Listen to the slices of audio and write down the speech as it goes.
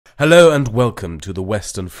Hello and welcome to the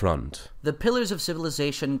Western Front. The pillars of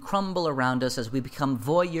civilization crumble around us as we become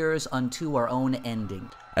voyeurs unto our own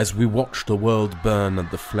ending. As we watch the world burn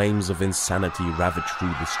and the flames of insanity ravage through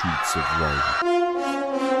the streets of Rome.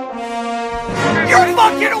 You're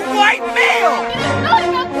fucking a white male! It is not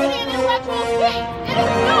about creating an intellectual state! It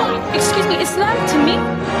is not! Excuse me, Islam to me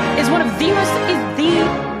is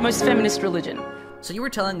the most feminist religion. So you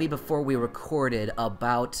were telling me before we recorded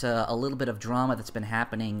about a little bit of drama that's been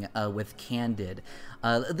happening with Candid.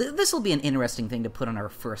 This will be an interesting thing to put on our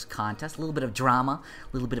first contest. A little bit of drama, a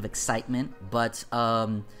little bit of excitement, but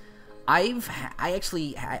I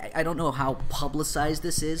don't know how publicized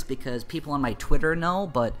this is because people on my Twitter know,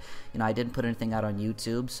 but I didn't put anything out on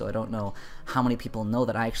YouTube, so I don't know how many people know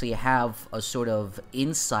that I actually have a sort of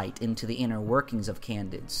insight into the inner workings of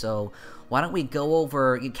Candid. So why don't we go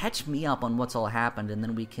over, you catch me up on what's all happened, and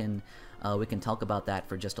then we can talk about that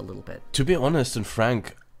for just a little bit. To be honest and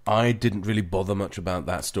frank, I didn't really bother much about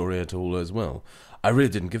that story at all as well. I really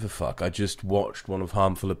didn't give a fuck. I just watched one of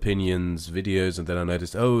Harmful Opinions videos, and then I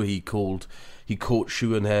noticed, he caught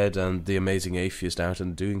Shoehanhead and the Amazing Atheist out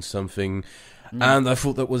and doing something, and I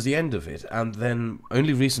thought that was the end of it. And then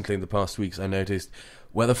only recently, in the past weeks, I noticed,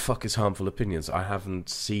 where the fuck is Harmful Opinions? I haven't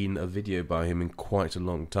seen a video by him in quite a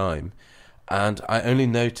long time. And I only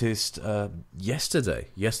noticed yesterday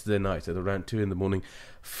night at around 2 in the morning,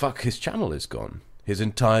 fuck, his channel is gone. His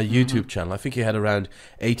entire YouTube channel. I think he had around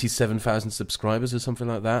 87,000 subscribers or something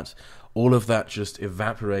like that. All of that just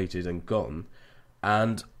evaporated and gone.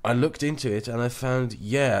 And I looked into it and I found,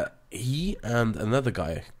 he and another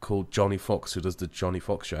guy called Johnny Fox, who does the Johnny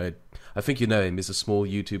Fox Show. I think you know him. He's a small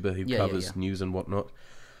YouTuber who covers news and whatnot.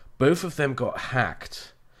 Both of them got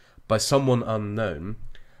hacked by someone unknown.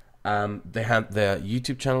 They had their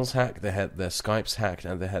YouTube channels hacked, they had their Skypes hacked,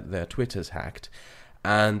 and they had their Twitters hacked.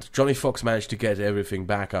 And Johnny Fox managed to get everything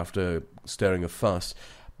back after stirring a fuss.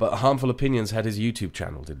 But Harmful Opinions had his YouTube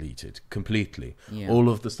channel deleted completely. Yeah. All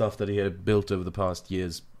of the stuff that he had built over the past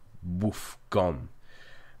years, gone.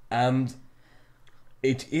 And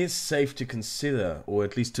it is safe to consider, or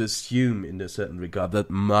at least to assume in a certain regard, that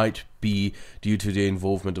might be due to the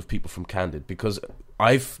involvement of people from Candid, because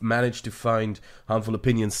I've managed to find Harmful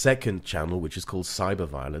Opinions' second channel, which is called Cyber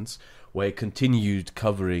Violence, where he continued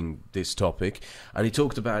covering this topic, and he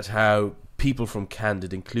talked about how people from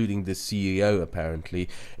Candid, including the CEO apparently,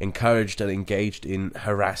 encouraged and engaged in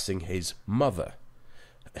harassing his mother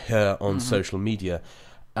on social media,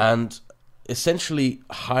 and essentially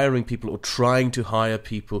hiring people or trying to hire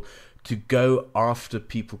people to go after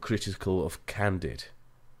people critical of Candid.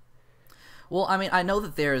 Well, I mean, I know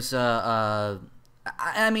that there's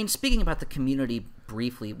speaking about the community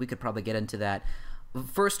briefly, we could probably get into that.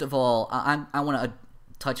 First of all, I want to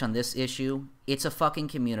touch on this issue. It's a fucking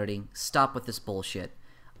community. Stop with this bullshit.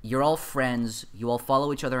 You're all friends. You all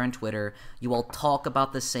follow each other on Twitter. You all talk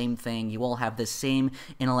about the same thing. You all have the same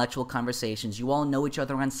intellectual conversations. You all know each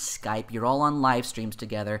other on Skype. You're all on live streams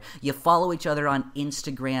together. You follow each other on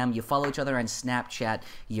Instagram. You follow each other on Snapchat.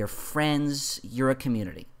 You're friends. You're a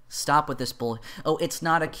community. Stop with this bull. Oh, it's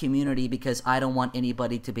not a community because I don't want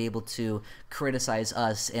anybody to be able to criticize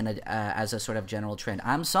us as a sort of general trend.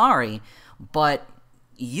 I'm sorry, but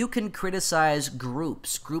you can criticize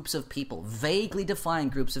groups of people, vaguely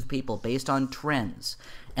defined groups of people based on trends.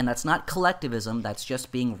 And that's not collectivism, that's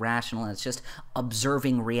just being rational, and it's just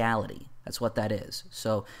observing reality. That's what that is.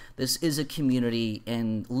 So this is a community,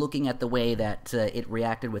 and looking at the way that it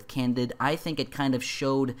reacted with Candid, I think it kind of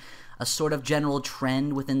showed a sort of general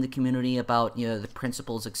trend within the community about the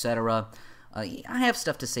principles, etc. I have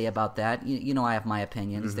stuff to say about that. I have my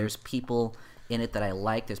opinions. There's people in it that I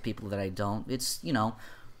like. There's people that I don't. It's,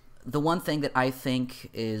 the one thing that I think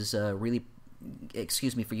is really,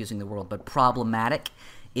 excuse me for using the word, but problematic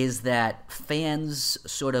is that fans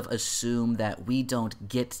sort of assume that we don't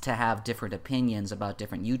get to have different opinions about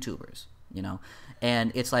different YouTubers,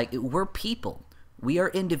 And it's like, we're people. We are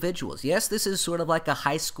individuals. Yes, this is sort of like a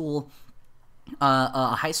high school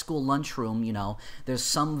lunchroom, There's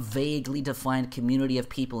some vaguely defined community of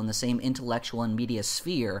people in the same intellectual and media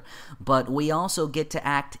sphere, but we also get to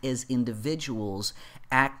act as individuals,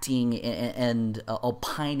 acting and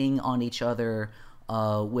opining on each other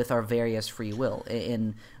with our various free will.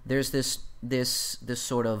 And there's this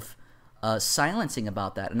sort of silencing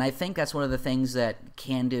about that. And I think that's one of the things that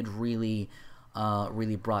Candid really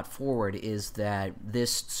brought forward, is that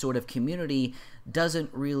this sort of community doesn't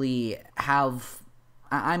really have,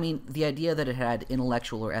 the idea that it had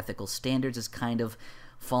intellectual or ethical standards is kind of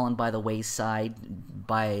fallen by the wayside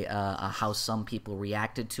by how some people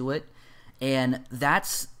reacted to it. And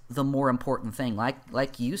that's the more important thing.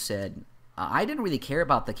 Like you said, I didn't really care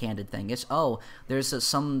about the Candid thing. It's, there's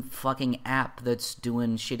some fucking app that's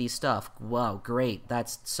doing shitty stuff. Wow, great.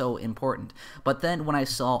 That's so important. But then when I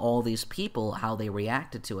saw all these people, how they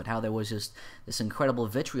reacted to it, how there was just this incredible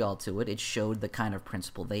vitriol to it, it showed the kind of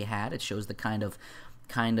principle they had. It shows the kind of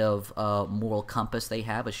moral compass they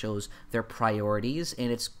have. It shows their priorities,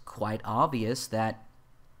 and it's quite obvious that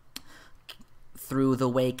through the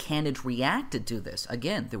way Candid reacted to this,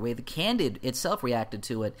 again, the way the Candid itself reacted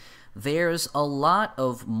to it, there's a lot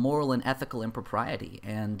of moral and ethical impropriety.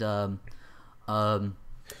 And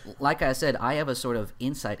like I said, I have a sort of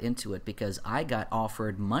insight into it because I got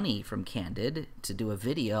offered money from Candid to do a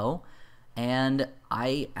video, and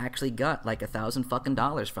I actually got like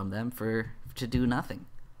 $1,000 from them to do nothing.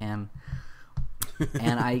 And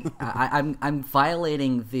I'm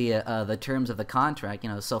violating the terms of the contract,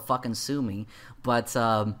 so fucking sue me. But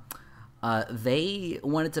they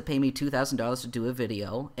wanted to pay me $2,000 to do a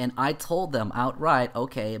video, and I told them outright,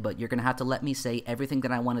 okay, but you're gonna have to let me say everything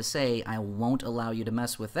that I want to say. I won't allow you to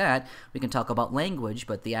mess with that. We can talk about language,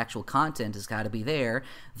 but the actual content has got to be there.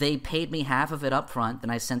 They paid me half of it up front, then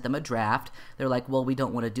I sent them a draft. They're like, well, we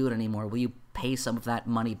don't want to do it anymore. Will you pay some of that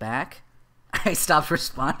money back? I stopped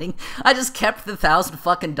responding. I just kept the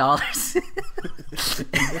 $1,000.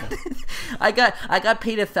 I got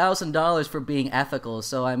paid $1,000 for being ethical.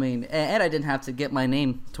 So I mean, and I didn't have to get my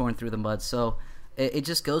name torn through the mud. So it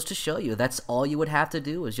just goes to show you that's all you would have to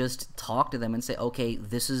do is just talk to them and say, okay,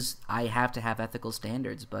 I have to have ethical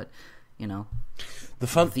standards, but. The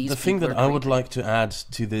thing that I would like to add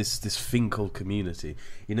to this thing called community,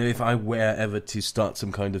 if I were ever to start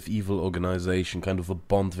some kind of evil organization, kind of a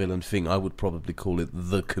Bond villain thing, I would probably call it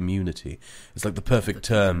the community. It's like the perfect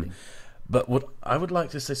term. But what I would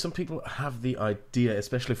like to say, some people have the idea,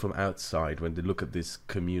 especially from outside, when they look at this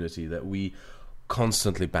community, that we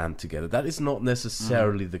constantly band together. That is not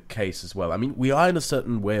necessarily the case as well. I mean, we are in a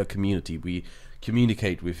certain way a community. We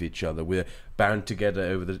communicate with each other. We're bound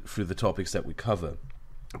together through the topics that we cover.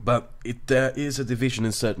 But there is a division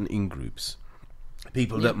in certain in-groups.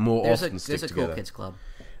 People that more often stick together. There's a Cool Kids Club.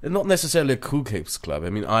 Not necessarily a Cool Kids Club. I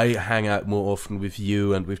mean, I hang out more often with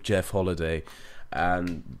you and with Jeff Holiday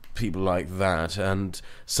and people like that. And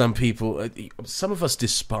some of us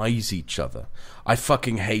despise each other. I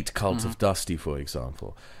fucking hate Cult of Dusty, for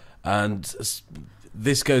example. And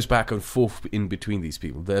this goes back and forth in between these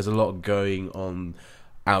people. There's a lot going on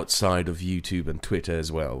outside of YouTube and Twitter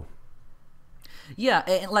as well. Yeah,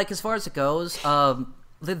 and like as far as it goes,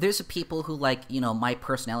 there's people who my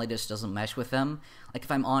personality just doesn't mesh with them. Like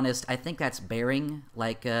if I'm honest, I think that's Bering.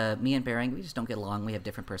 Like me and Bering, we just don't get along. We have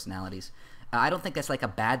different personalities. I don't think that's like a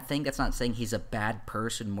bad thing. That's not saying he's a bad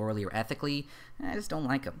person morally or ethically. I just don't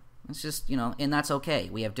like him. It's just, and that's okay.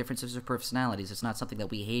 We have differences of personalities. It's not something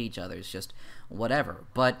that we hate each other. It's just whatever.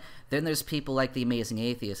 But then there's people like the Amazing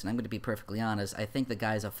Atheist, and I'm going to be perfectly honest. I think the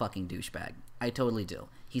guy's a fucking douchebag. I totally do.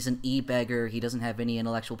 He's an e-beggar. He doesn't have any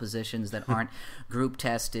intellectual positions that aren't group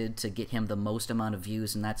tested to get him the most amount of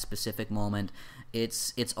views in that specific moment.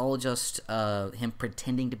 It's all just him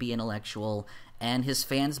pretending to be intellectual, and his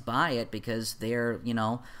fans buy it because they're,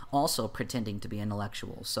 also pretending to be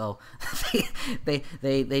intellectual. So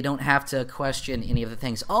they don't have to question any of the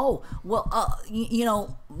things. Oh, well,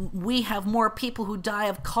 we have more people who die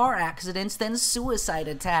of car accidents than suicide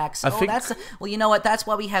attacks. Well, you know what? That's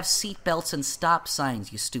why we have seatbelts and stop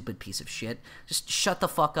signs, you stupid piece of shit. Just shut the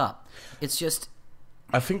fuck up. It's just...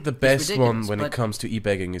 I think the best one when it comes to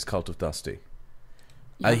e-begging is Cult of Dusty.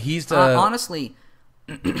 He's the... honestly...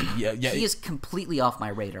 yeah. He is completely off my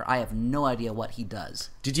radar. I have no idea what he does.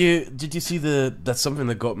 Did you see that's something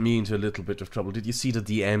that got me into a little bit of trouble. Did you see the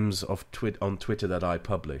DMs on Twitter that I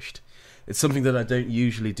published? It's something that I don't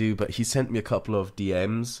usually do, but he sent me a couple of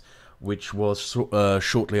DMs, which was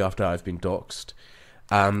shortly after I've been doxxed.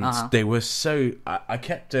 And they were so... I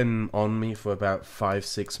kept them on me for about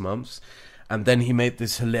 5-6 months. And then he made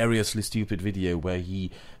this hilariously stupid video where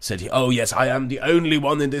he said, oh yes, I am the only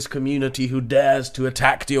one in this community who dares to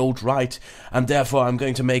attack the alt-right, and therefore I'm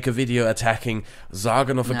going to make a video attacking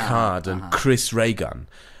Zargan of Akkad and Chris Reagan.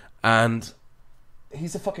 And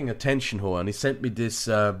he's a fucking attention whore, and he sent me this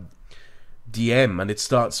DM, and it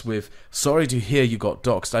starts with, sorry to hear you got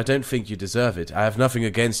doxxed, I don't think you deserve it, I have nothing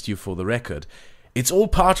against you for the record. It's all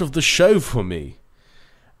part of the show for me.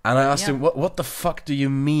 And I asked him, what the fuck do you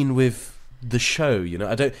mean with... the show,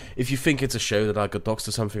 I don't. If you think it's a show that I got doxxed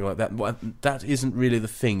or something like that, well, that isn't really the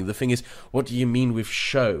thing. The thing is, what do you mean with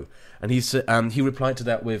show? And he replied to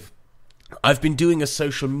that with, I've been doing a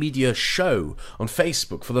social media show on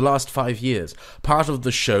Facebook for the last 5 years. Part of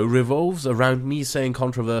the show revolves around me saying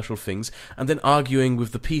controversial things and then arguing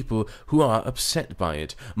with the people who are upset by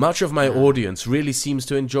it. Much of my audience really seems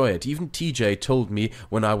to enjoy it. Even TJ told me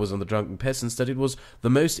when I was on the Drunken Peasants that it was the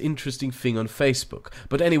most interesting thing on Facebook.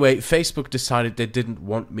 But anyway, Facebook decided they didn't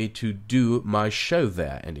want me to do my show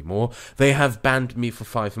there anymore. They have banned me for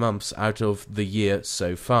 5 months out of the year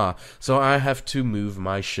so far. So I have to move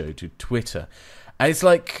my show to Twitter. And it's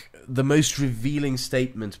like the most revealing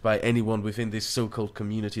statement by anyone within this so-called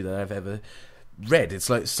community that I've ever read. It's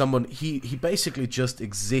like someone, he basically just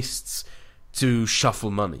exists to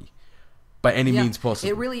shuffle money by any means possible.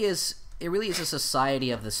 It really is a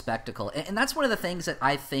society of the spectacle, and that's one of the things that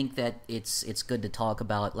I think that it's good to talk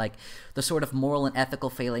about, like the sort of moral and ethical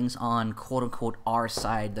failings on quote-unquote our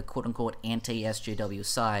side, the quote-unquote anti-SJW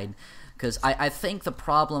side, because I think the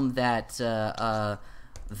problem that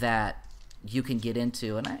that you can get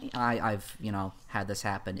into, and I've had this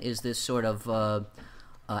happen, is this sort of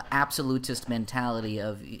absolutist mentality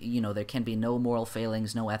of there can be no moral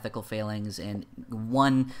failings, no ethical failings, and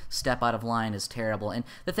one step out of line is terrible. And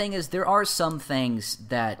the thing is, there are some things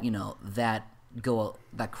that that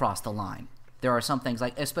cross the line. There are some things,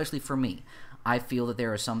 like especially for me, I feel that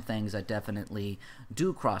there are some things that definitely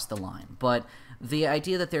do cross the line. But the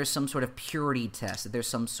idea that there's some sort of purity test, that there's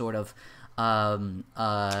some sort of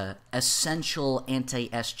essential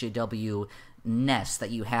anti-SJW ness that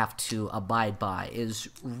you have to abide by is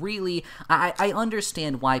really... I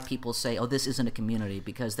understand why people say, oh, this isn't a community,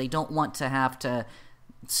 because they don't want to have to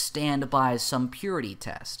stand by some purity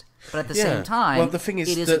test. But at the same time, well, the thing is,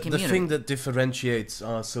 it is a community. The thing that differentiates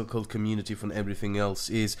our so-called community from everything else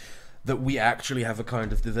is that we actually have a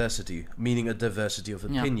kind of diversity, meaning a diversity of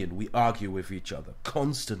opinion. Yeah. We argue with each other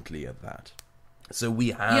constantly at that. So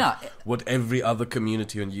we have what every other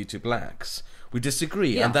community on YouTube lacks. We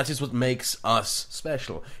disagree, and that is what makes us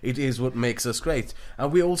special. It is what makes us great.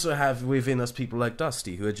 And we also have within us people like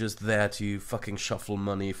Dusty, who are just there to fucking shuffle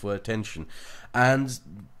money for attention. And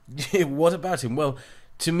what about him? Well,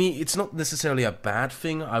 to me, it's not necessarily a bad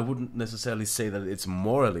thing. I wouldn't necessarily say that it's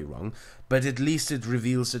morally wrong, but at least it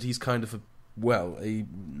reveals that he's kind of a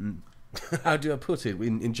how do I put it?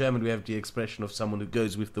 In German, we have the expression of someone who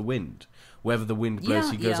goes with the wind. Wherever the wind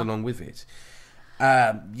blows, he goes along with it.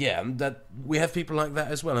 That we have people like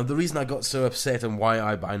that as well. And the reason I got so upset and why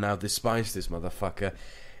I by now despise this motherfucker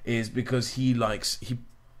is because he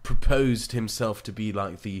proposed himself to be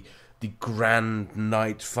like the grand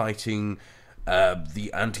knight fighting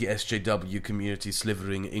the anti-SJW community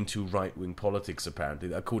slithering into right-wing politics,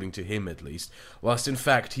 apparently, according to him at least, whilst in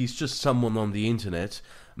fact he's just someone on the internet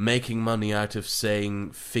making money out of saying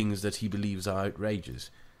things that he believes are outrageous.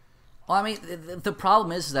 Well, I mean, the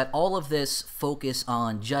problem is that all of this focus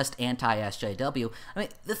on just anti-SJW, I mean,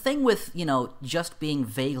 the thing with, just being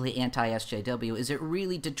vaguely anti-SJW is it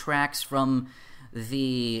really detracts from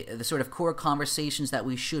the sort of core conversations that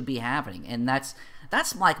we should be having, and that's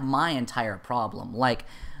like my entire problem.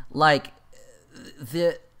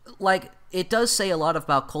 It does say a lot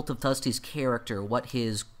about Cult of Dusty's character, what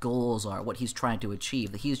his goals are, what he's trying to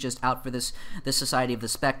achieve, that he's just out for this society of the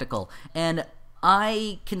spectacle. And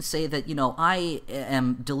I can say that, I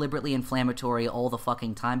am deliberately inflammatory all the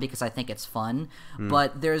fucking time because I think it's fun,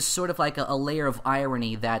 but there's sort of like a layer of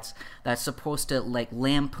irony that's supposed to like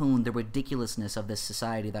lampoon the ridiculousness of this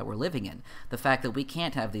society that we're living in. The fact that we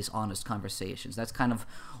can't have these honest conversations. That's kind of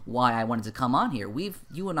why I wanted to come on here.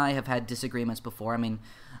 You and I have had disagreements before. I mean,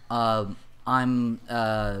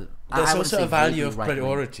 there's also a value of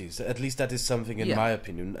priorities. At least that is something, in my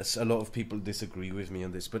opinion. A lot of people disagree with me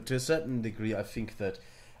on this, but to a certain degree, I think that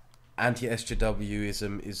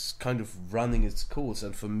anti-SJWism is kind of running its course.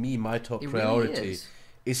 And for me, my top priority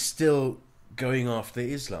is still going after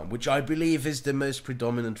Islam, which I believe is the most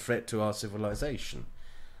predominant threat to our civilization.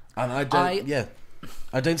 And I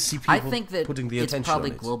don't see people putting the attention on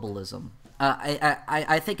it. It's probably globalism.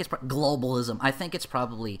 I think it's globalism. I think it's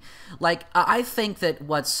probably I think that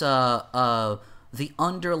what's the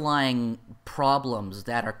underlying problems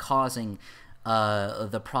that are causing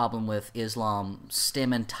the problem with Islam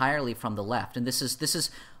stem entirely from the left, and this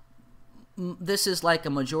is like a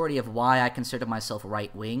majority of why I consider myself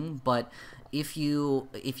right wing. But if you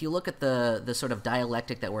look at the sort of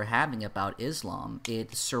dialectic that we're having about Islam,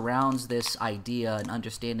 it surrounds this idea and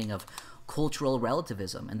understanding of cultural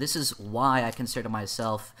relativism, and this is why I consider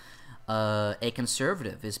myself a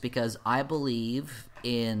conservative, is because I believe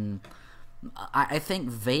in. I think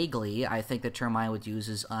vaguely. I think the term I would use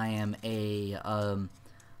is I am a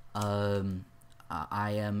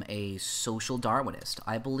social Darwinist.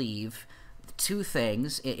 I believe two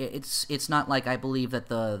things. It's not like I believe that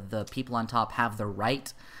the people on top have the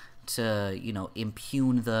right to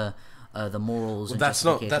impugn the morals. Well, and that's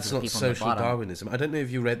not justifications of the people on the social bottom. Darwinism. I don't know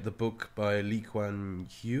if you read the book by Lee Kuan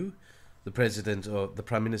Yew, the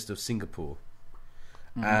Prime Minister of Singapore,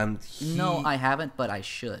 and No, I haven't, but I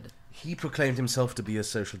should. he proclaimed himself to be a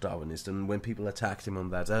social Darwinist, and when people attacked him on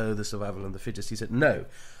that, the survival of the fittest, he said, no,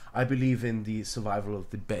 I believe in the survival of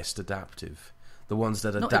the best adaptive, the ones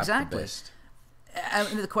that adapt exactly. the best. I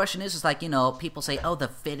mean, the question is like, people say, oh, the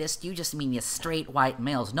fittest, you just mean you straight white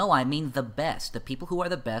males. No, I mean the best. The people who are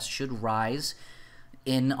the best should rise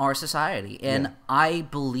in our society. And I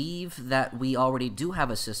believe that we already do have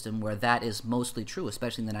a system where that is mostly true,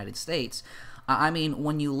 especially in the United States. I mean,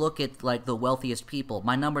 when you look at, like, the wealthiest people,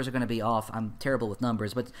 my numbers are going to be off. I'm terrible with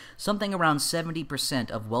numbers, but something around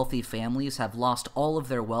 70% of wealthy families have lost all of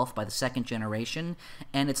their wealth by the second generation,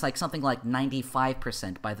 and it's like something like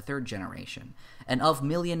 95% by the third generation. And of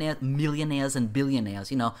millionaires and billionaires,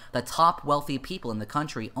 the top wealthy people in the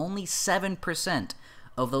country, only 7%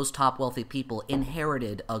 of those top wealthy people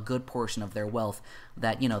inherited a good portion of their wealth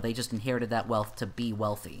that, they just inherited that wealth to be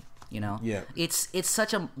wealthy. Yeah. It's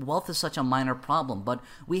wealth is such a minor problem, but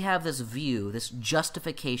we have this view, this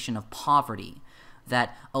justification of poverty,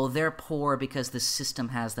 that they're poor because the system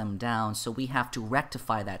has them down, so we have to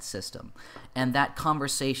rectify that system. And that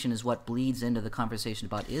conversation is what bleeds into the conversation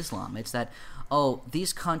about Islam. It's that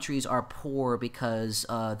these countries are poor because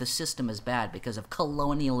the system is bad because of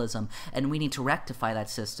colonialism, and we need to rectify that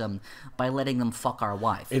system by letting them fuck our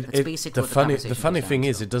wife. That's basically what the conversation The funny comes thing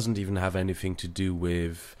down is, to. it doesn't even have anything to do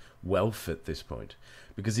with wealth at this point,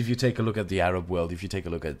 because if you take a look at the Arab world, if you take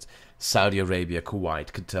a look at Saudi Arabia,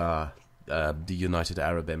 Kuwait, Qatar, the United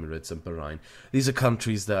Arab Emirates and Bahrain, these are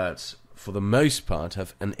countries that for the most part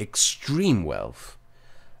have an extreme wealth,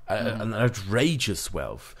 an outrageous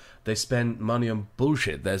wealth. They spend money on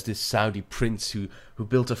bullshit. There's this Saudi prince who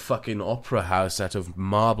built a fucking opera house out of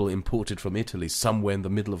marble imported from Italy somewhere in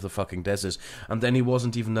the middle of the fucking desert, and then he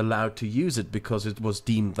wasn't even allowed to use it because it was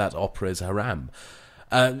deemed that opera is haram.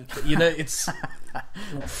 It's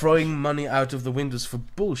throwing money out of the windows for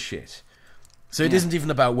bullshit. So it isn't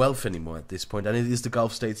even about wealth anymore at this point, and it is the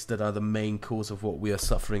Gulf states that are the main cause of what we are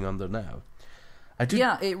suffering under now.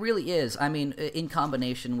 Yeah, it really is. I mean, in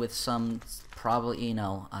combination with some probably,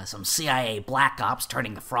 some CIA black ops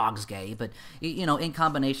turning the frogs gay, but, in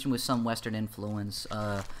combination with some Western influence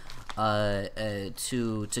to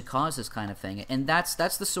cause this kind of thing. And that's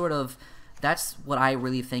what I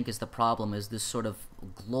really think is the problem, is this sort of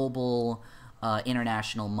global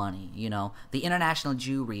international money, the international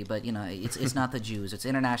Jewry, but it's not the Jews, it's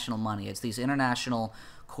international money. It's these international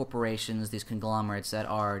corporations, these conglomerates that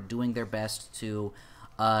are doing their best to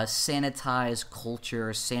sanitize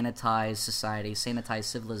culture, sanitize society, sanitize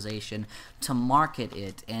civilization, to market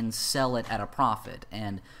it and sell it at a profit.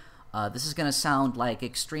 And this is going to sound like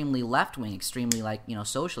extremely left-wing, extremely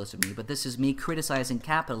socialist of me, but this is me criticizing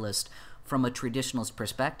capitalists from a traditionalist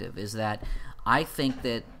perspective, is that I think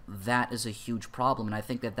that is a huge problem, and I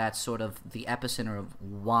think that that's sort of the epicenter of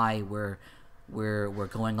why we're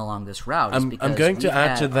going along this route. I'm going to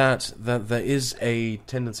add to that there is a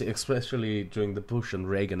tendency, especially during the Bush and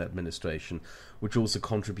Reagan administration, which also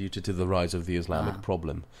contributed to the rise of the Islamic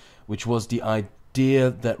problem, which was the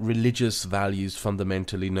idea that religious values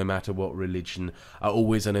fundamentally, no matter what religion, are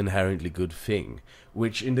always an inherently good thing,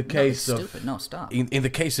 which in the case in the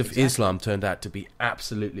case of Islam turned out to be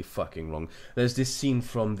absolutely fucking wrong. There's this scene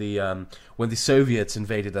from the when the Soviets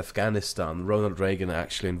invaded Afghanistan. Ronald Reagan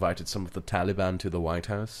actually invited some of the Taliban to the White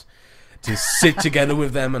House to sit together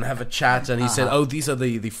with them and have a chat, and he said, these are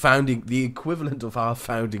the equivalent of our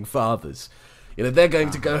founding fathers. They're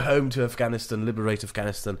going to go home to Afghanistan, liberate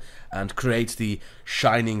Afghanistan, and create the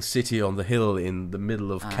shining city on the hill in the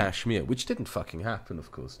middle of Kashmir, which didn't fucking happen,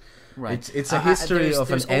 of course. Right. It's a history of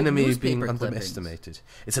an enemy being clippings. underestimated.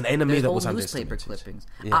 It's an enemy that was underestimated. Newspaper clippings.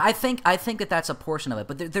 Yeah. I think that that's a portion of it,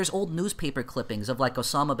 but there's old newspaper clippings of like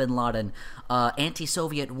Osama bin Laden,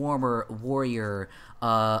 anti-Soviet warrior,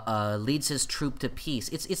 leads his troop to peace.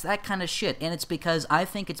 It's that kind of shit, and it's because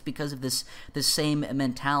of this same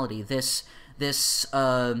mentality, this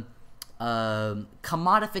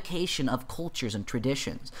commodification of cultures and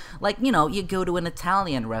traditions. Like, you go to an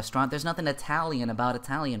Italian restaurant, there's nothing Italian about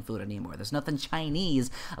Italian food anymore. There's nothing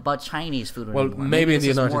Chinese about Chinese food anymore. Well, maybe in the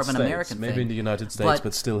United States. Maybe in the United States,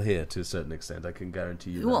 but still here to a certain extent. I can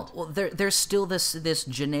guarantee you that. Well, there's still this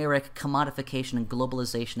generic commodification and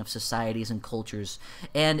globalization of societies and cultures,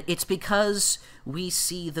 and it's because we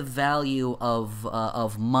see the value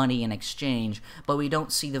of money in exchange, but we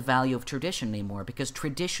don't see the value of tradition anymore, because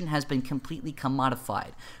tradition has been completely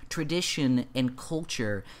commodified. Tradition and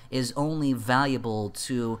culture is only valuable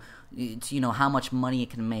to how much money it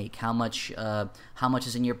can make, how much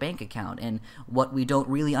is in your bank account. And what we don't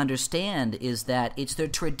really understand is that it's the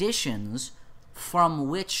traditions from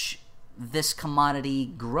which this commodity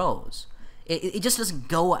grows. It just doesn't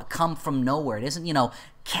come from nowhere. It isn't,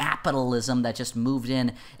 capitalism that just moved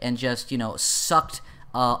in and just, sucked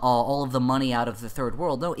all of the money out of the third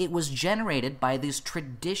world. No, it was generated by this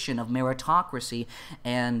tradition of meritocracy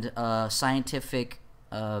and scientific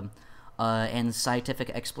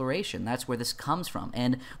exploration. That's where this comes from.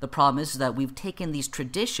 And the problem is that we've taken these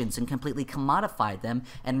traditions and completely commodified them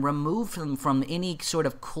and removed them from any sort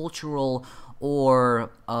of cultural or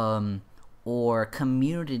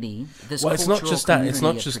community. Well, it's not just that. It's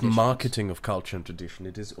not just traditions. marketing of culture and tradition.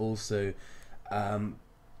 It is also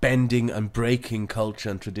bending and breaking culture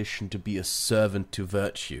and tradition to be a servant to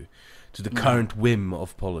virtue, to the current whim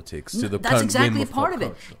of politics, to the current whim of pop culture. That's exactly part of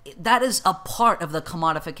it. That is a part of the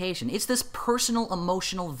commodification. It's this personal,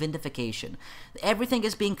 emotional vindication. Everything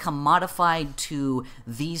is being commodified to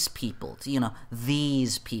these people,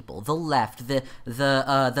 these people, the left, the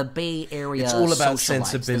Bay Area. It's all about socialites,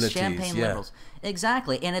 sensibilities, the Champagne liberals.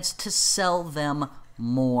 Exactly, and it's to sell them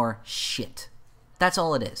more shit. That's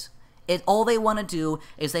all it is. All they want to do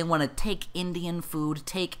is they want to take Indian food,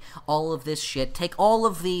 take all of this shit, take all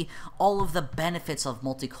of the benefits of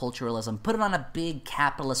multiculturalism, put it on a big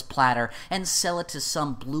capitalist platter, and sell it to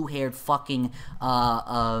some blue-haired fucking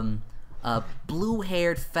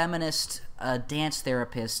blue-haired feminist dance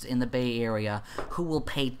therapist in the Bay Area who will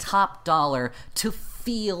pay top dollar to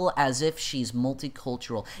feel as if she's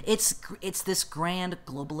multicultural. It's this grand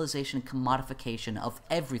globalization and commodification of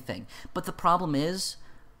everything. But the problem is,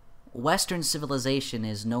 Western civilization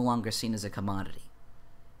is no longer seen as a commodity.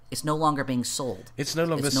 It's no longer being sold. It's no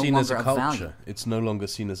longer seen as a culture. It's no longer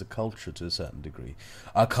seen as a culture to a certain degree.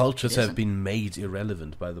 Our cultures have been made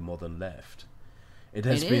irrelevant by the modern left. It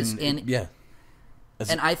has been.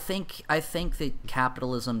 And I think that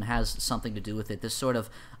capitalism has something to do with it. This sort of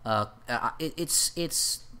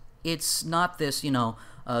it's not this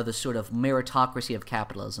the sort of meritocracy of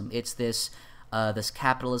capitalism. It's this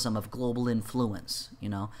capitalism of global influence,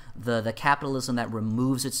 the capitalism that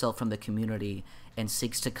removes itself from the community and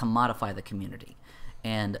seeks to commodify the community.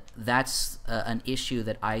 And that's an issue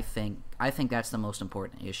that I think that's the most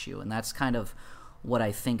important issue, and that's kind of what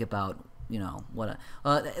I think about.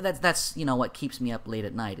 That's what keeps me up late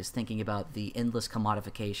at night, is thinking about the endless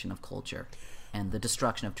commodification of culture and the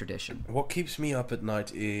destruction of tradition. What keeps me up at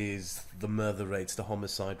night is the murder rates, the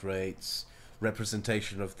homicide rates,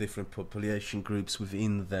 representation of different population groups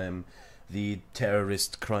within them, the terror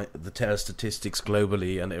statistics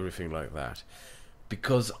globally, and everything like that.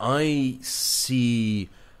 Because I see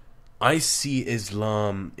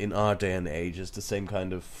Islam in our day and age as the same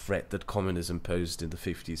kind of threat that communism posed in the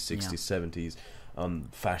 50s, 60s,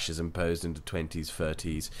 70s, fascism posed in the 20s,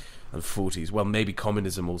 30s, and 40s. Well, maybe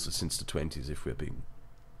communism also since the 20s, if we're being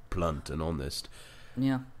blunt and honest.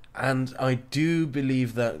 Yeah. And I do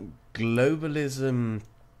believe that globalism,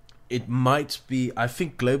 I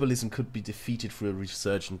think globalism could be defeated through a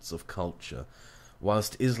resurgence of culture,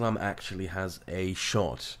 whilst Islam actually has a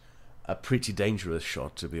pretty dangerous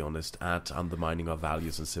shot, to be honest, at undermining our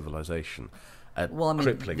values and civilization,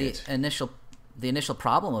 crippling it. The initial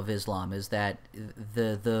problem of Islam is that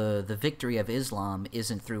the victory of Islam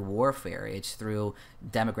isn't through warfare; it's through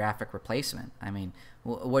demographic replacement. I mean,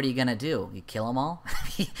 what are you gonna do? You kill them all?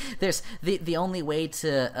 There's the only way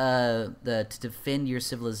to defend your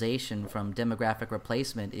civilization from demographic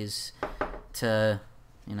replacement is to,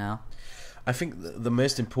 I think the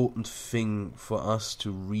most important thing for us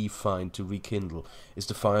to rekindle, is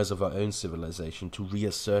the fires of our own civilization, to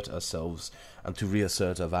reassert ourselves and to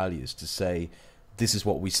reassert our values, to say, this is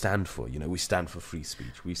what we stand for. We stand for free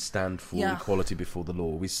speech. We stand for equality before the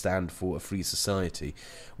law. We stand for a free society.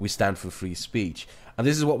 We stand for free speech. And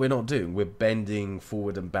this is what we're not doing. We're bending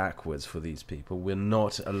forward and backwards for these people. We're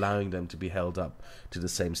not allowing them to be held up to the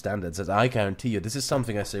same standards. As I guarantee you, this is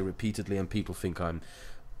something I say repeatedly, and people think I'm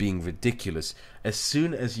being ridiculous. As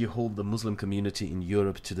soon as you hold the Muslim community in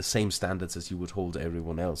Europe to the same standards as you would hold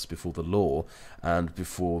everyone else before the law and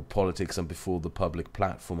before politics and before the public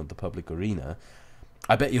platform and the public arena,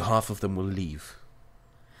 I bet you half of them will leave.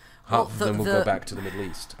 Half of them will go back to the Middle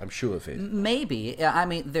East. I'm sure of it. Maybe. I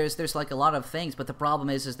mean, there's like a lot of things, but the problem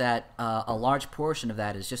is that a large portion of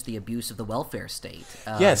that is just the abuse of the welfare state.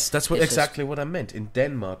 Yes, that's exactly what I meant. In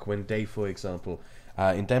Denmark, when they, for example,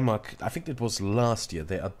 in Denmark, I think it was last year,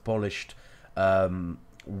 they abolished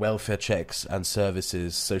welfare checks and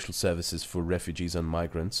services, social services for refugees and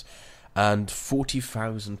migrants. and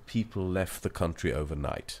 40,000 people left the country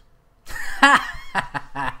overnight.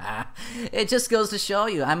 It just goes to show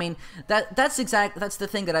you. I mean, that's the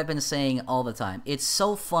thing that I've been saying all the time. It's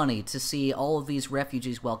so funny to see all of these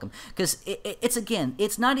refugees welcome, because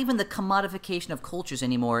it's not even the commodification of cultures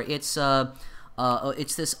anymore. It's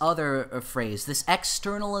this other phrase, this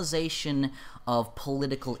externalization of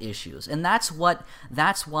political issues, and that's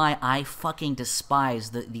why I fucking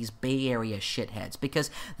despise these Bay Area shitheads,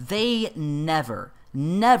 because they never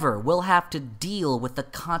will have to deal with the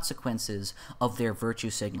consequences of their virtue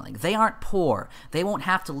signaling. They aren't poor. They won't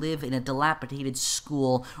have to live in a dilapidated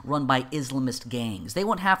school run by Islamist gangs. They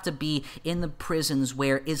won't have to be in the prisons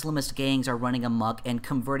where Islamist gangs are running amok and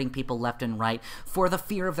converting people left and right for the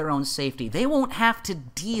fear of their own safety. They won't have to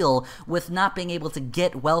deal with not being able to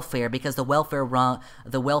get welfare because the welfare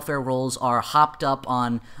rolls are hopped up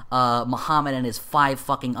on Muhammad and his 5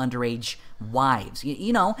 fucking underage wives.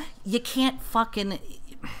 You know, you can't fucking.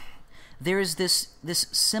 There's this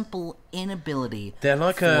simple inability. They're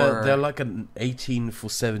like an 18th or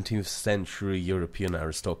 17th century European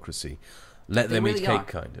aristocracy. Let them eat cake,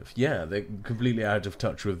 kind of. Yeah, they're completely out of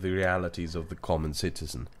touch with the realities of the common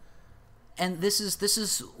citizen. And this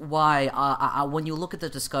is why when you look at the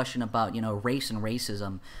discussion about, you know, race and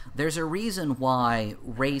racism, there's a reason why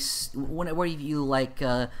race. Where you look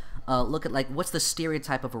at, like, what's the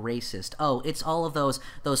stereotype of a racist? Oh, it's all of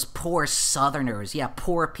those poor Southerners. Yeah,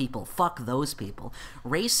 poor people. Fuck those people.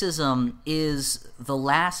 Racism is the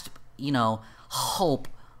last, you know, hope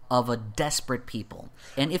of a desperate people.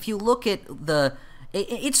 And if you look at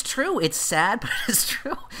it's true. It's sad, but it's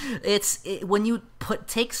true. When you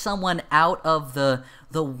take someone out of the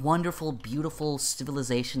wonderful, beautiful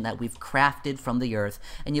civilization that we've crafted from the earth,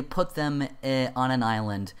 and you put them on an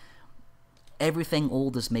island, everything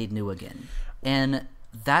old is made new again. And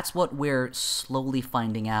that's what we're slowly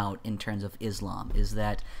finding out in terms of Islam, is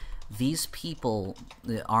that these people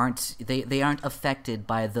aren't affected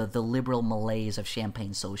by the liberal malaise of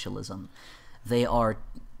champagne socialism. They are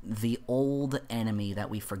the old enemy that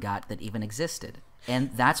we forgot that even existed. And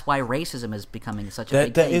that's why racism is becoming such a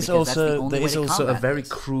big thing. There is also a very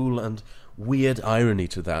cruel and weird irony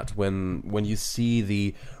to that when you see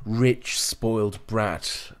the rich, spoiled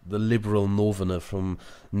brat, the liberal northerner from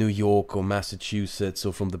New York or Massachusetts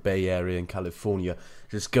or from the Bay Area in California,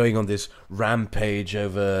 just going on this rampage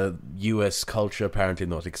over U.S. culture apparently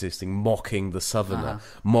not existing, mocking the southerner,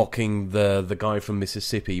 mocking the guy from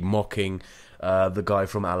Mississippi, mocking the guy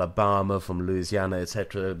from Alabama, from Louisiana,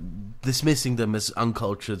 etc., dismissing them as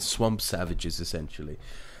uncultured swamp savages, essentially,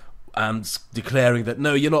 and declaring that,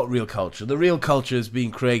 no, you're not real culture. The real culture is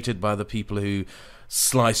being created by the people who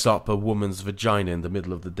slice up a woman's vagina in the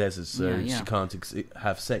middle of the desert so she can't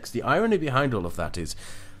have sex. The irony behind all of that is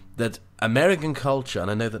that American culture,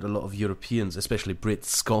 and I know that a lot of Europeans, especially Brits,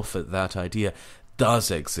 scoff at that idea,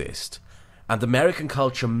 does exist. And American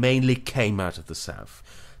culture mainly came out of the South.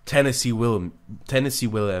 Tennessee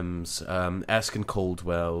Williams, Erskine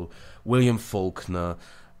Caldwell, William Faulkner,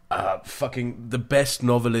 fucking the best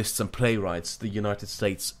novelists and playwrights the United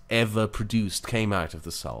States ever produced came out of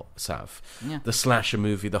the South. Yeah. The slasher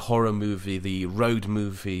movie, the horror movie, the road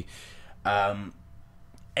movie,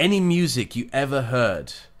 any music you ever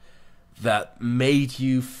heard that made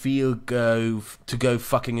you feel go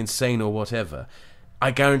fucking insane or whatever, I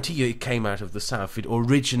guarantee you it came out of the South. It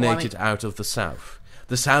originated out of the South.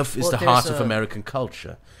 The South is the heart of American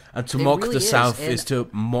culture, and to mock the South is to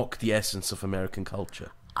mock the essence of American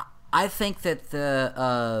culture. I think that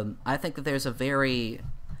there's a very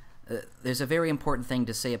important thing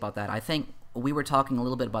to say about that. I think we were talking a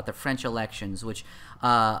little bit about the French elections, which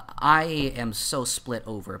I am so split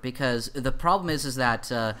over, because the problem is that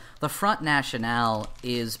the Front National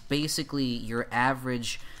is basically your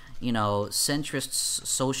average, you know, centrist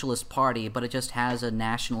socialist party, but it just has a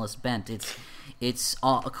nationalist bent. It's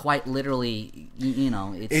quite literally, you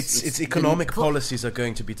know, its economic policies are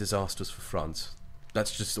going to be disastrous for France.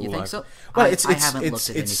 That's just all. You think so? Well, I haven't looked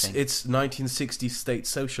at anything. It's 1960s state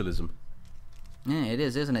socialism. Yeah, it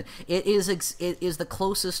is, isn't it? It is the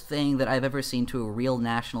closest thing that I've ever seen to a real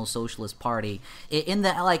National Socialist Party in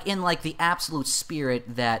the absolute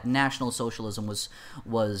spirit that National Socialism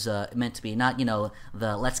was meant to be. Not, you know,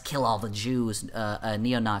 the let's kill all the Jews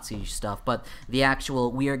neo-Nazi stuff, but the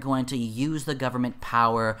actual, we are going to use the government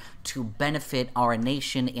power to benefit our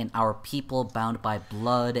nation and our people bound by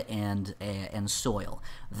blood and soil.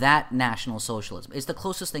 That National Socialism is the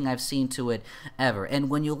closest thing I've seen to it ever. And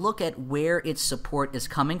when you look at where its support is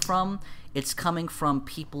coming from, it's coming from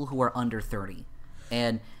people who are under 30.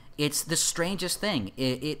 And it's the strangest thing.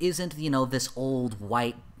 It isn't, you know, this old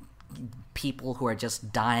white people who are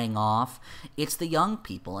just dying off. It's the young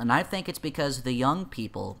people, and I think it's because the young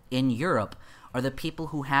people in Europe are the people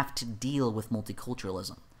who have to deal with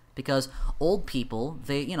multiculturalism. Because old people,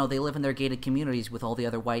 they live in their gated communities with all the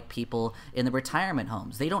other white people in the retirement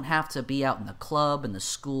homes. They don't have to be out in the club, in the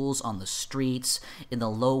schools, on the streets, in the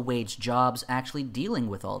low-wage jobs, actually dealing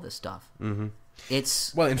with all this stuff. Mm-hmm.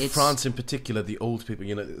 In France in particular, the old people,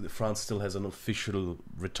 France still has an official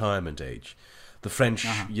retirement age. The French,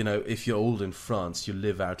 if you're old in France, you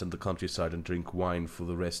live out in the countryside and drink wine for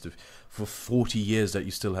 40 years that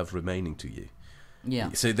you still have remaining to you.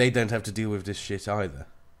 Yeah. So they don't have to deal with this shit either.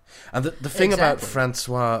 And the thing about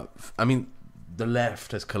Francois, I mean, the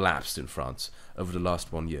left has collapsed in France over the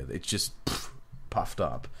last 1 year. It's just puffed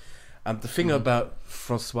up. And the thing about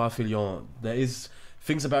Francois Fillon, there is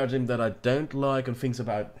things about him that I don't like and things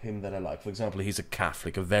about him that I like. For example, he's a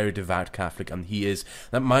Catholic, a very devout Catholic, and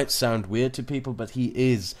that might sound weird to people, but he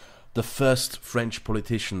is the first French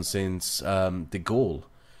politician since de Gaulle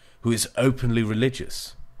who is openly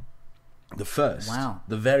religious. The first. Wow.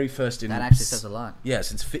 The very first. That actually says a lot.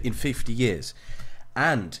 Yes, in 50 years.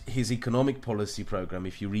 And his economic policy program,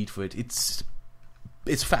 if you read for it, it's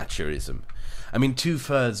Thatcherism. I mean,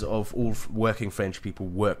 2/3 of all working French people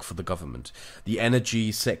work for the government. The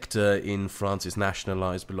energy sector in France is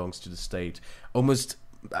nationalized, belongs to the state. Almost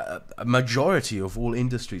a majority of all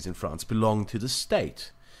industries in France belong to the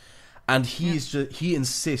state. And he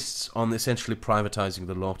insists on essentially privatizing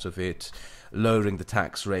the lot of it, lowering the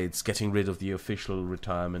tax rates, getting rid of the official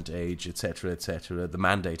retirement age, etc., the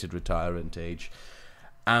mandated retirement age.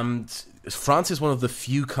 And France is one of the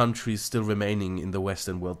few countries still remaining in the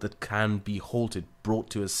Western world that can be halted, brought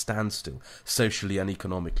to a standstill, socially and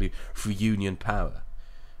economically, through union power.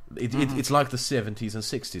 It's like the 70s and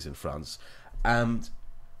 60s in France. And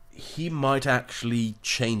he might actually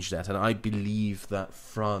change that. And I believe that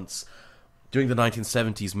France, during the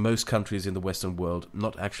 1970s, most countries in the Western world,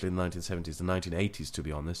 not actually in the 1970s, the 1980s, to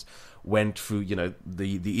be honest, went through,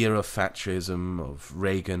 the era of Thatcherism, of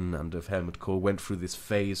Reagan and of Helmut Kohl, went through this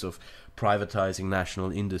phase of privatizing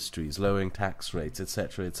national industries, lowering tax rates,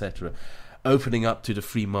 etc., opening up to the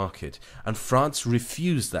free market. And France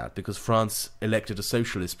refused that because France elected a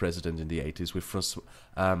socialist president in the 80s with François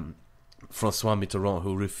Mitterrand,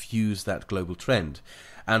 who refused that global trend.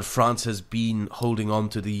 And France has been holding on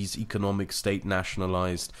to these economic state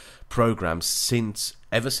nationalized programs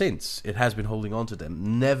ever since. It has been holding on to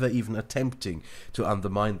them, never even attempting to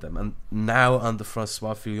undermine them. And now under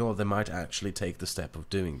François Fillon, they might actually take the step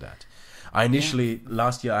of doing that.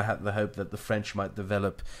 Last year I had the hope that the French might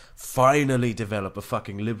finally develop a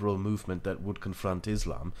fucking liberal movement that would confront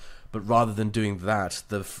Islam. But rather than doing that,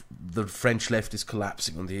 the French left is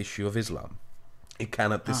collapsing on the issue of Islam. It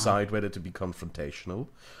cannot decide whether to be confrontational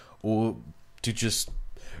or to just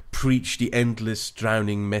preach the endless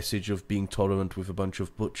drowning message of being tolerant with a bunch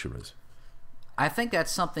of butcherers. I think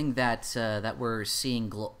that's something that we're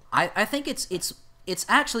seeing. I think it's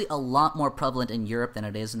actually a lot more prevalent in Europe than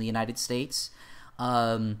it is in the United States.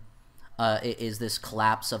 Is this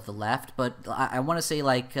collapse of the left? But I want to say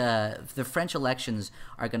the French elections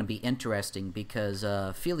are going to be interesting because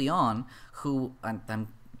Fillon, who I'm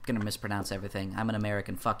going to mispronounce everything. I'm an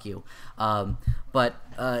American. Fuck you. But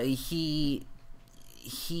he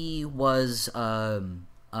was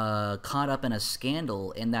caught up in a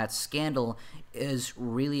scandal, and that scandal is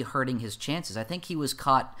really hurting his chances. I think he was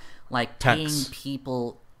caught paying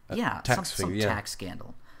people. Some tax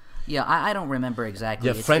scandal. Yeah, I don't remember exactly.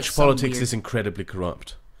 Yeah, French politics is incredibly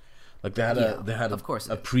corrupt. They had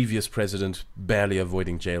a previous president barely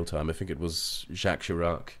avoiding jail time. I think it was Jacques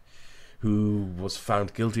Chirac, who was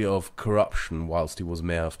found guilty of corruption whilst he was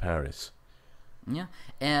mayor of Paris. Yeah,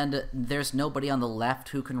 and there's nobody on the left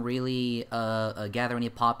who can really gather any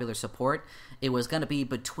popular support. It was going to be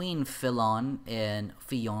between Fillon and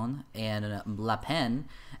Le Pen,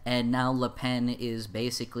 and now Le Pen is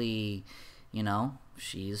basically,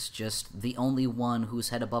 she's just the only one who's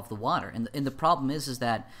head above the water. And the problem is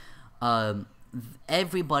that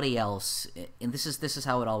everybody else, and this is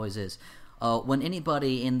how it always is. When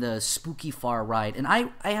anybody in the spooky far right, and I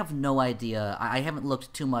have no idea, I haven't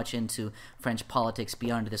looked too much into French politics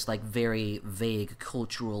beyond this very vague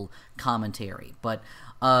cultural commentary, but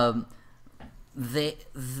I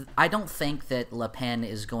don't think that Le Pen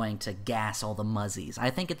is going to gas all the muzzies. I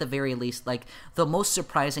think at the very least, the most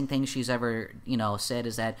surprising thing she's ever, said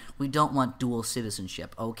is that we don't want dual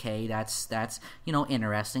citizenship. Okay, that's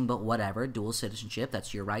interesting, but whatever, dual citizenship,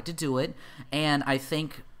 that's your right to do it. And I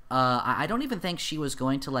think I don't even think she was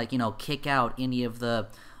going to kick out any of the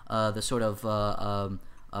sort of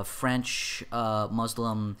French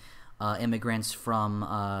Muslim immigrants from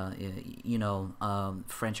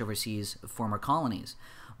French overseas former colonies,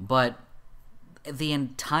 but the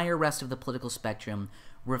entire rest of the political spectrum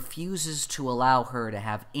refuses to allow her to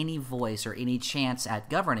have any voice or any chance at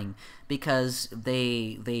governing because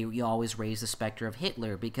they always raise the specter of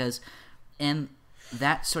Hitler, and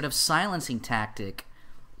that sort of silencing tactic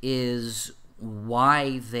is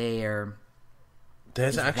why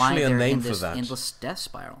There's actually a name in for this that. endless death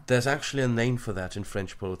spiral. There's actually a name for that in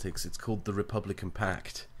French politics. It's called the Republican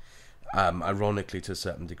Pact. Ironically, to a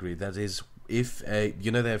certain degree, that is, if they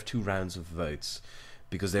have 2 rounds of votes,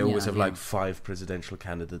 because they always have like 5 presidential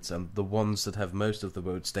candidates, and the ones that have most of the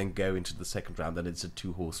votes then go into the second round, and it's a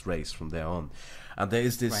 2-horse race from there on. And there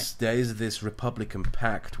is this Republican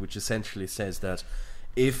Pact, which essentially says that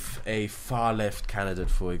if a far left candidate,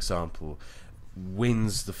 for example,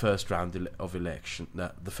 wins the first rounds of election,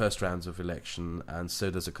 and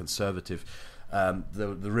so does a conservative,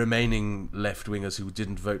 the remaining left-wingers who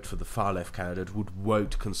didn't vote for the far left candidate would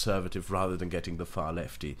vote conservative rather than getting the far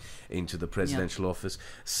lefty into the presidential office.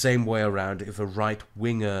 Same way around, if a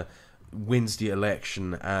right-winger wins the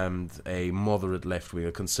election and a moderate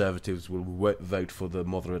left-winger, conservatives will vote for the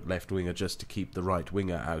moderate left-winger just to keep the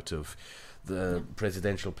right-winger out of the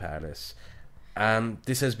presidential palace. And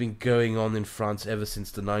this has been going on in France ever since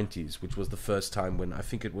the 90s, which was the first time when I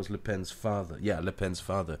think it was Le Pen's father,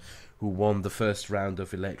 who won the first round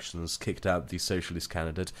of elections, kicked out the socialist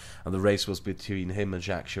candidate, and the race was between him and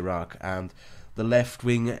Jacques Chirac, and the left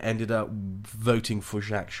wing ended up voting for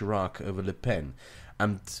Jacques Chirac over Le Pen.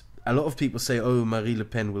 And a lot of people say, oh, Marie Le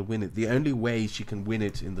Pen will win it. The only way she can win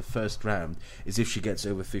it in the first round is if she gets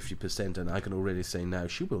over 50%, and I can already say now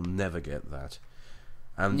she will never get that.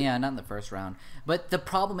 Not in the first round. But the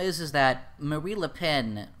problem is that Marie Le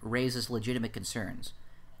Pen raises legitimate concerns,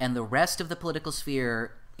 and the rest of the political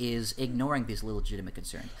sphere is ignoring these legitimate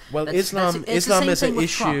concerns. Well, Islam as an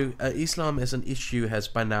issue. Islam as an issue has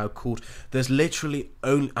by now caught. There's literally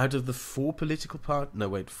only out of the 4 political parties. No,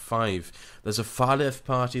 wait, 5. There's a far left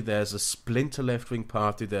party. There's a splinter left wing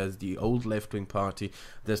party. There's the old left wing party.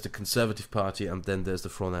 There's the Conservative Party, and then there's the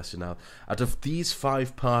Front National. Out of these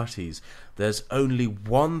 5 parties, there's only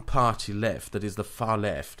one party left, that is the far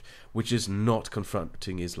left, which is not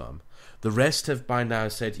confronting Islam. The rest have by now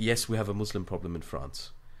said, yes, we have a Muslim problem in France.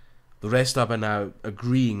 The rest are by now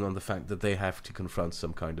agreeing on the fact that they have to confront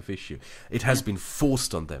some kind of issue. It has been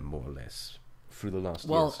forced on them, more or less, through the last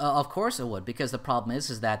years. Of course it would, because the problem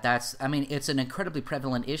is that it's an incredibly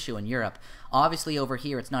prevalent issue in Europe. Obviously, over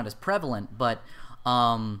here it's not as prevalent, but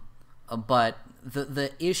the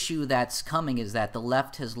issue that's coming is that the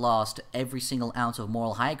left has lost every single ounce of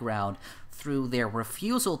moral high ground through their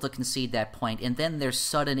refusal to concede that point, and then their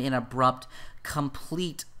sudden and abrupt,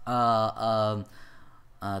 complete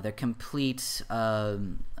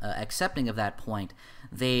accepting of that point.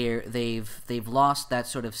 They've lost that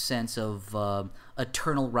sort of sense of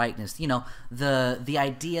eternal rightness. The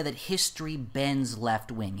idea that history bends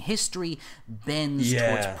left wing, history bends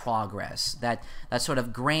towards progress. That sort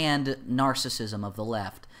of grand narcissism of the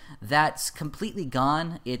left, that's completely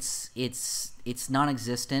gone. It's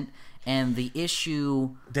non-existent. And the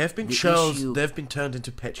issue... They've been turned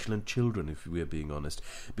into petulant children, if we are being honest.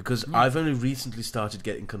 Because I've only recently started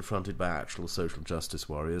getting confronted by actual social justice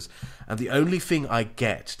warriors, and the only thing I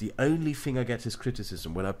get is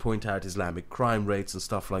criticism when I point out Islamic crime rates and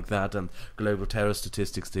stuff like that, and global terror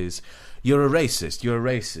statistics is, you're a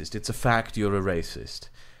racist, it's a fact, you're a racist.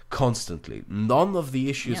 Constantly. None of the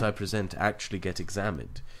issues I present actually get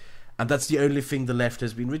examined. And that's the only thing the left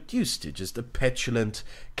has been reduced to, just a petulant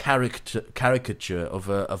caricature of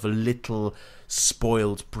a little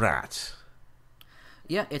spoiled brat.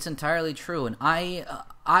 Yeah, it's entirely true. And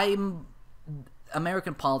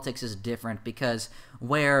American politics is different, because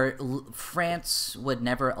where France would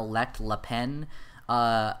never elect Le Pen,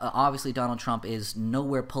 obviously Donald Trump is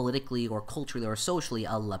nowhere politically or culturally or socially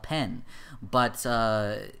a Le Pen. But...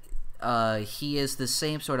 he is the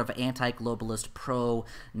same sort of anti-globalist,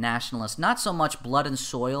 pro-nationalist, not so much blood and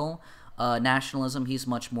soil nationalism. He's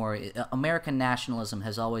much more... American nationalism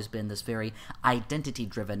has always been this very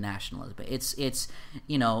identity-driven nationalism. It's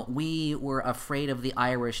we were afraid of the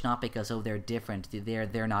Irish not because, they're different,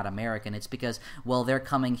 they're not American. It's because, they're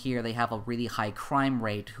coming here, they have a really high crime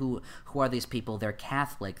rate. Who are these people? They're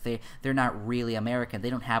Catholic. They're not really American. They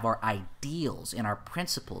don't have our ideals and our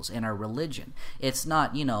principles and our religion. It's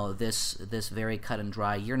not, this very cut and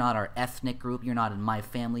dry, you're not our ethnic group, you're not in my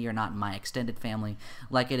family, you're not in my extended family,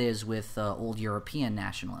 like it is with old European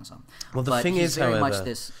nationalism. Well, the thing is,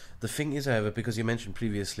 however, because you mentioned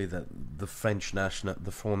previously that the Front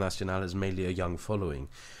National is mainly a young following,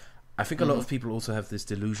 I think a lot of people also have this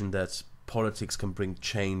delusion that politics can bring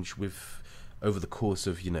change over the course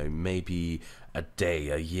of, maybe a day,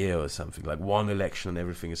 a year or something, like one election and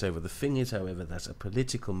everything is over. The thing is, however, that a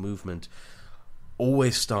political movement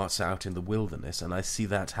always starts out in the wilderness, and I see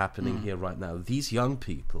that happening here right now. These young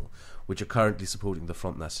people, which are currently supporting the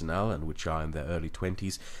Front National and which are in their early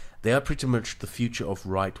 20s, they are pretty much the future of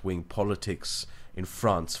right-wing politics in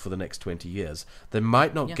France for the next 20 years. They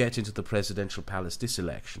might not get into the presidential palace this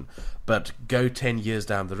election, but go 10 years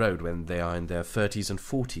down the road when they are in their 30s and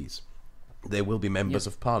 40s. They will be members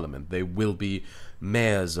of parliament. They will be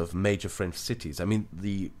mayors of major French cities. I mean,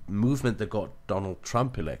 the movement that got Donald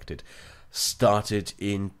Trump elected started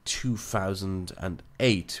in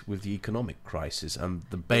 2008 with the economic crisis and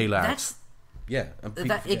the bailout.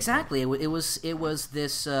 Exactly. It was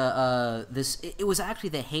this. It was actually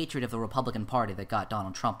the hatred of the Republican Party that got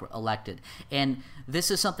Donald Trump elected, and this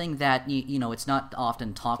is something that it's not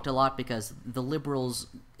often talked a lot because the liberals,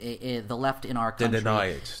 the left in our country,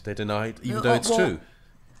 They deny it, even though it's true.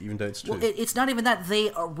 Even though it's true. Well, it's not even that. They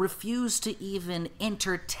refuse to even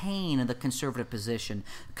entertain the conservative position.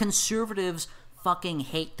 Conservatives fucking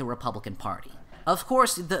hate the Republican Party. Of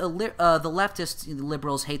course, the leftist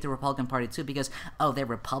liberals hate the Republican Party too because, they're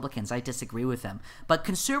Republicans. I disagree with them. But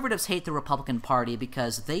conservatives hate the Republican Party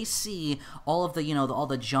because they see all of the, all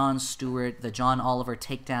the Jon Stewart, the John Oliver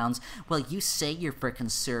takedowns. Well, you say you're for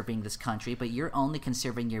conserving this country, but you're only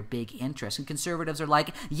conserving your big interests. And conservatives are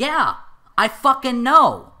like, yeah, I fucking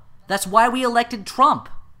know. That's why we elected Trump.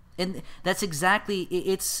 And that's exactly,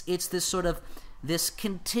 it's this sort of, this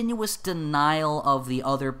continuous denial of the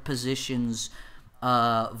other position's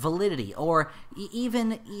validity, or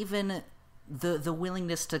even the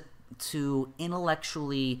willingness to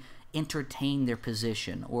intellectually entertain their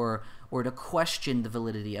position or to question the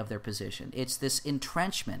validity of their position. It's this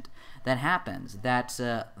entrenchment that happens.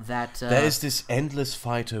 There is this endless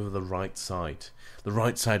fight over the right side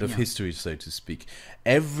of history, so to speak.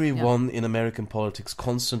 Everyone in American politics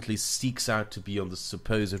constantly seeks out to be on the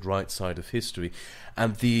supposed right side of history,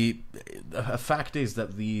 and the fact is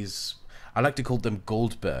that these, I like to call them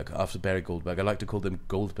Goldberg, after Barry Goldberg. I like to call them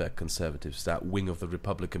Goldberg conservatives, that wing of the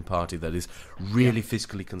Republican Party that is really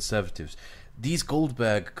fiscally conservative. These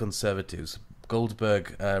Goldberg conservatives,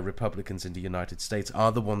 Goldberg Republicans in the United States,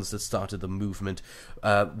 are the ones that started the movement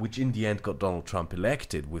which in the end got Donald Trump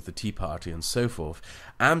elected with the Tea Party and so forth.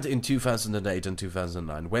 And in 2008 and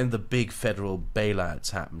 2009, when the big federal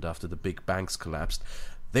bailouts happened after the big banks collapsed,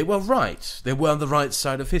 they were right. They were on the right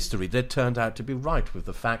side of history. They turned out to be right with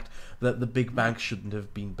the fact that the big banks shouldn't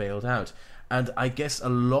have been bailed out. And I guess a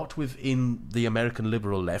lot within the American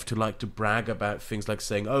liberal left who like to brag about things like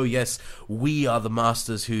saying, oh yes, we are the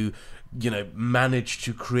masters who, managed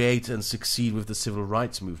to create and succeed with the civil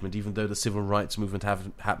rights movement, even though the civil rights movement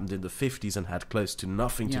happened in the 50s and had close to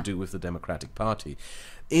nothing to do with the Democratic Party.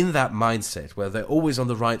 In that mindset, where they're always on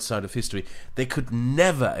the right side of history, they could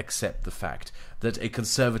never accept the fact that a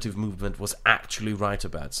conservative movement was actually right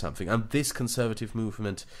about something. And this conservative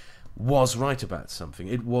movement was right about something.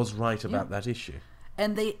 It was right about that issue.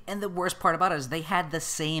 And the worst part about it is they had the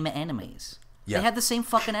same enemies. Yeah. They had the same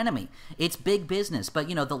fucking enemy. It's big business, but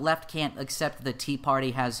the left can't accept the Tea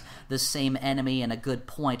Party has the same enemy and a good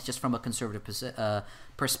point just from a conservative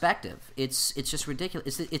perspective. It's just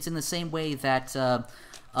ridiculous. It's in the same way that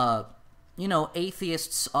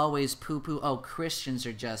atheists always poo-poo, Christians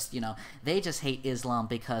are just, they just hate Islam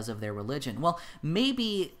because of their religion. Well,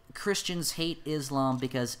 maybe Christians hate Islam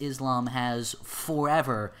because Islam has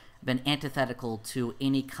forever been antithetical to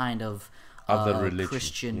any kind of other religion.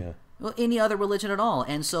 Christian, well, any other religion at all.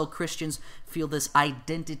 And so Christians feel this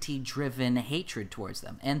identity-driven hatred towards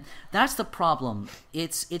them. And that's the problem.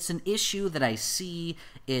 It's an issue that I see.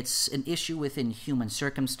 It's an issue within human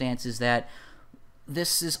circumstances that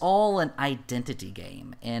this is all an identity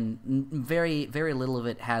game, and very, very little of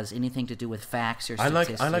it has anything to do with facts or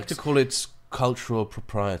statistics. I like to call it cultural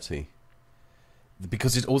propriety,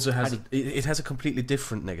 because it also has it has a completely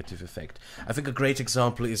different negative effect. I think a great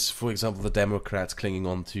example is, for example, the Democrats clinging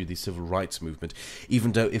on to the civil rights movement,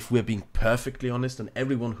 even though, if we're being perfectly honest, and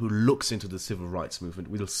everyone who looks into the civil rights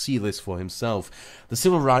movement will see this for himself, the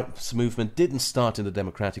civil rights movement didn't start in the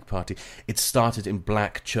Democratic Party. It started in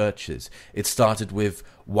black churches. It started with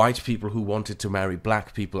white people who wanted to marry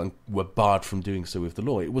black people and were barred from doing so with the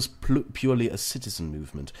law. It was purely a citizen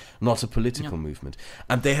movement, not a political movement.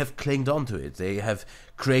 And they have clinged on to it. They have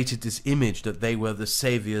created this image that they were the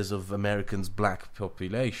saviors of Americans' black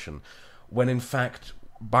population, when in fact,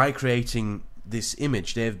 by creating this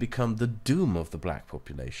image, they have become the doom of the black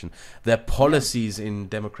population. Their policies in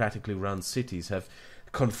democratically run cities have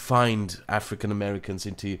confined African Americans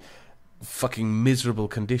into fucking miserable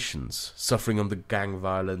conditions, suffering under gang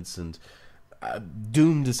violence and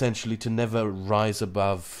doomed essentially to never rise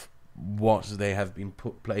above what they have been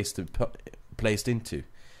placed into.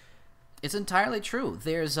 It's entirely true.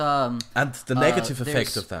 There's and the negative effect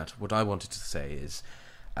there's- of that, what I wanted to say is,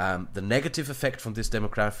 the negative effect from this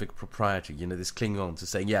demographic propriety, this clinging on to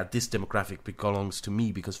saying, yeah, this demographic belongs to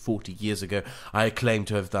me because 40 years ago I claim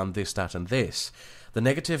to have done this, that, and this. The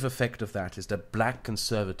negative effect of that is that black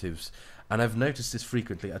conservatives, and I've noticed this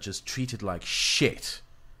frequently, are just treated like shit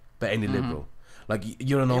by any liberal. Like,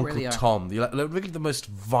 you're an They Uncle really are. Tom. You're like really the most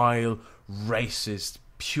vile, racist,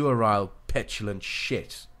 puerile, petulant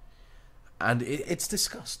shit. And it's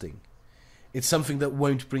disgusting. It's something that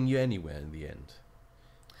won't bring you anywhere in the end.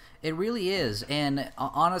 It really is, and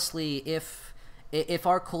honestly, if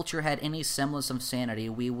our culture had any semblance of sanity,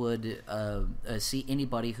 we would see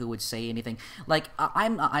anybody who would say anything. Like,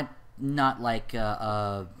 I'm not like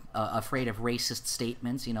afraid of racist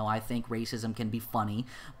statements. I think racism can be funny,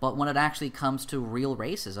 but when it actually comes to real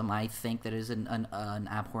racism, I think that is an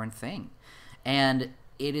abhorrent thing, and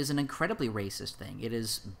it is an incredibly racist thing. It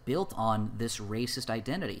is built on this racist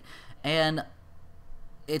identity, and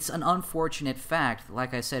it's an unfortunate fact.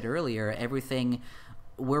 Like I said earlier, everything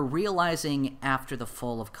we're realizing after the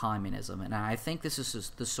fall of communism, and I think this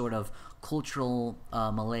is the sort of cultural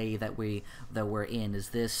malaise that we're in. Is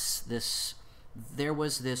this there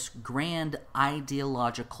was this grand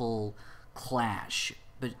ideological clash,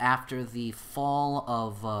 but after the fall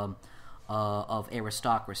of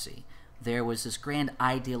aristocracy, there was this grand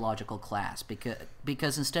ideological clash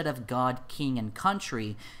because instead of God, king, and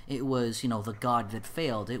country, it was the God that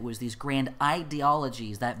failed. It was these grand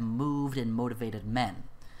ideologies that moved and motivated men.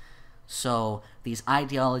 So these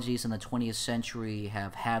ideologies in the 20th century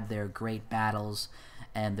have had their great battles,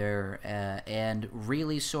 and and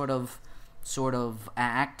really sort of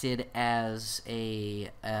acted as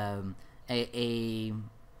a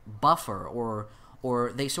buffer,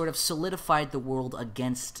 or they sort of solidified the world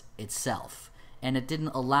against itself, and it didn't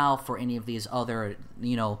allow for any of these other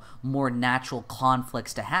more natural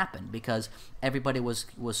conflicts to happen, because everybody was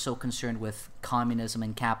so concerned with communism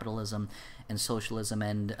and capitalism and socialism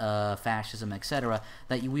and fascism, etc.,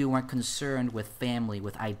 that we weren't concerned with family,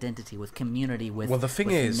 with identity, with community, with the thing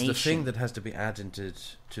with is, the nation. thing that has to be added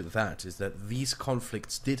to that is that these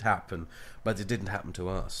conflicts did happen, but it didn't happen to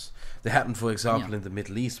us. They happened, for example, in the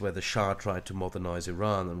Middle East, where the Shah tried to modernize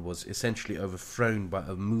Iran and was essentially overthrown by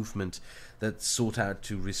a movement that sought out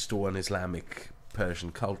to restore an Islamic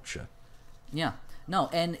Persian culture. Yeah, no,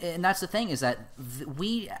 and that's the thing, is that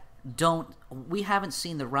we haven't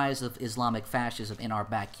seen the rise of Islamic fascism in our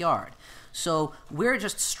backyard. So we're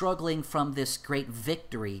just struggling from this great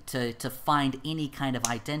victory to find any kind of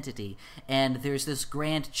identity. And there's this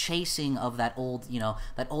grand chasing of that old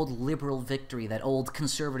liberal victory, that old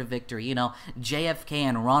conservative victory. JFK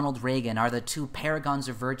and Ronald Reagan are the two paragons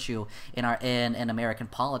of virtue in American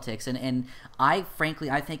politics. And I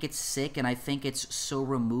think it's sick, and I think it's so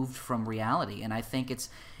removed from reality. And I think it's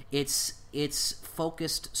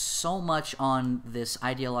focused so much on this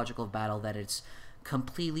ideological battle that it's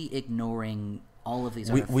completely ignoring all of these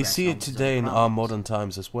other We threats, see all it these today other in our problems. modern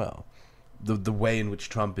times as well. The way in which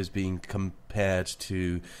Trump is being compared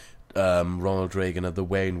to Ronald Reagan, and the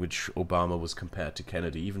way in which Obama was compared to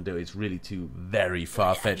Kennedy, even though it's really two very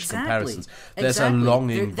far-fetched comparisons. There's a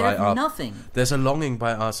longing There's a longing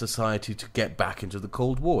by our society to get back into the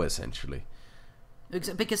Cold War, essentially.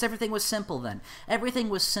 Because everything was simple then. Everything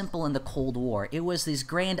was simple in the Cold War. It was these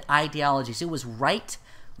grand ideologies. It was right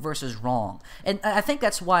versus wrong. And I think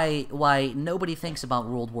that's why nobody thinks about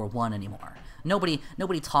World War I anymore. Nobody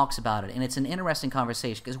talks about it, and it's an interesting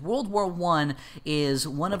conversation, because World War I is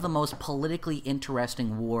one of the most politically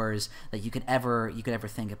interesting wars that you could ever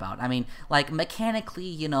think about. I mean, like,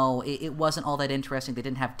 mechanically, it wasn't all that interesting. They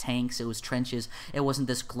didn't have tanks. It was trenches. It wasn't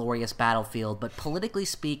this glorious battlefield. But politically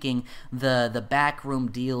speaking, the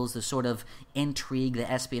backroom deals, the sort of intrigue, the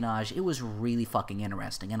espionage, it was really fucking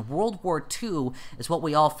interesting. And World War II is what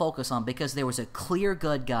we all focus on, because there was a clear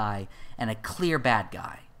good guy and a clear bad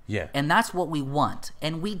guy. Yeah. And that's what we want.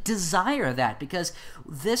 And we desire that, because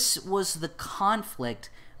this was the conflict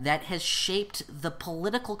that has shaped the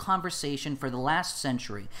political conversation for the last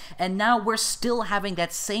century. And now we're still having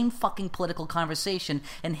that same fucking political conversation,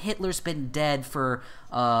 and Hitler's been dead for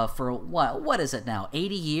what is it now,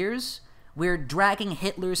 80 years? We're dragging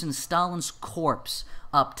Hitler's and Stalin's corpse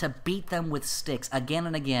up to beat them with sticks again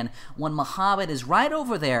and again, when Muhammad is right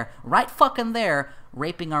over there, right fucking there,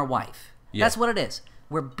 raping our wife. Yeah. That's what it is.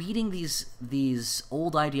 we're beating these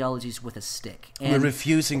old ideologies with a stick. We're And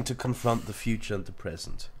refusing to confront the future and the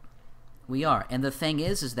present. we are. And the thing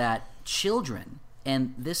is that children,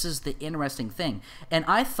 and this is the interesting thing, and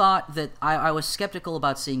I thought that I was skeptical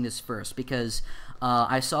about seeing this first because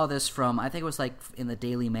I saw this from, I think it was like in the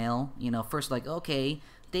Daily Mail, first like, okay,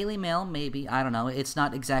 Daily Mail, maybe, I don't know, it's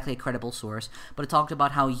not exactly a credible source, but it talked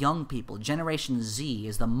about how young people, Generation Z,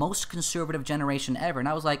 is the most conservative generation ever, and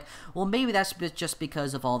I was like, well, maybe that's just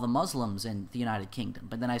because of all the Muslims in the United Kingdom.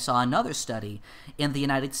 But then I saw another study in the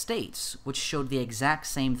United States, which showed the exact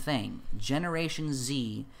same thing. Generation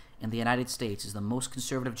Z in the United States is the most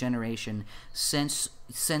conservative generation since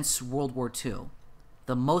World War II.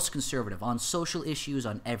 The most conservative on social issues,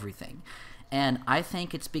 on everything. And I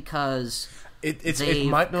think it's because it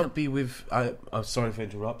might not be with. I'm sorry for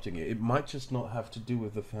interrupting you. It might just not have to do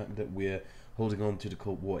with the fact that we're holding on to the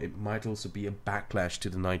Cold War. It might also be a backlash to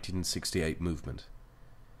the 1968 movement.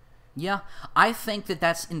 Yeah, I think that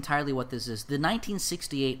that's entirely what this is. The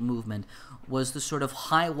 1968 movement was the sort of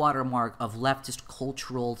high watermark of leftist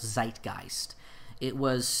cultural zeitgeist. It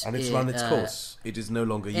was, and it's run its course. It is no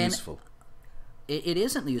longer useful. It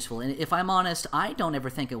isn't useful, and if I'm honest, I don't ever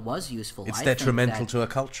think it was useful. It's detrimental to a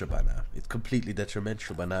culture by now. It's completely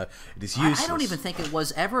detrimental by now. It is useless. I don't even think it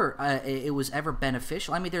was ever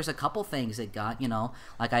beneficial. I mean, there's a couple things it got,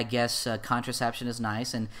 like I guess contraception is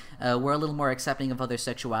nice, and we're a little more accepting of other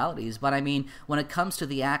sexualities. But I mean, when it comes to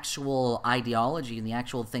the actual ideology and the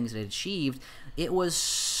actual things that it achieved, it was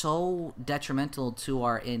so detrimental to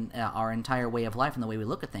our entire way of life and the way we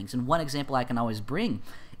look at things. And one example I can always bring.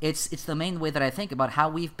 It's the main way that I think about how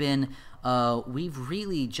we've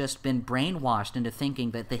really just been brainwashed into thinking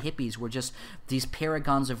that the hippies were just these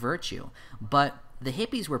paragons of virtue. But the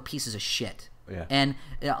hippies were pieces of shit. Yeah. And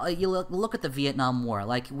you look at the Vietnam War.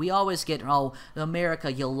 Like, we always get,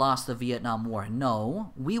 America, you lost the Vietnam War.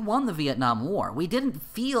 No, we won the Vietnam War. We didn't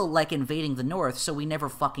feel like invading the North, so we never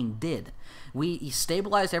fucking did. We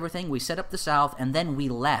stabilized everything, we set up the South, and then we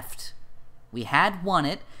left. We had won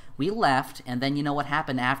it. We left, and then you know what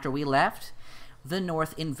happened after we left? The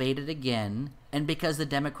North invaded again, and because the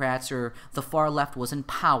Democrats or the far left was in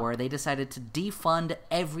power, they decided to defund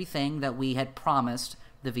everything that we had promised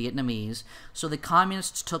the Vietnamese. So the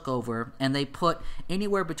communists took over, and they put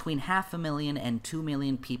anywhere between 500,000 and 2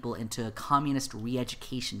 million people into communist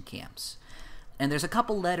re-education camps. And there's a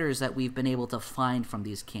couple letters that we've been able to find from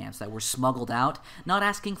these camps that were smuggled out, not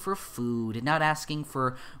asking for food, not asking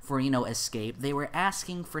for escape. They were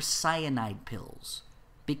asking for cyanide pills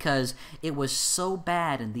because it was so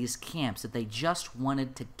bad in these camps that they just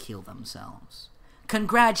wanted to kill themselves.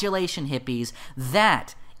 Congratulations, hippies.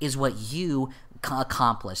 That is what you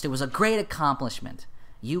accomplished. It was a great accomplishment.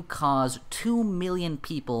 You caused 2 million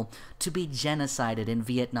people to be genocided in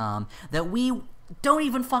Vietnam that we don't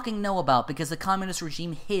even fucking know about because the communist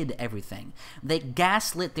regime hid everything. They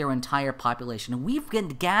gaslit their entire population. And we've been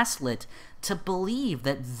gaslit to believe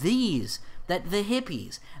that the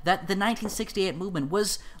hippies, that the 1968 movement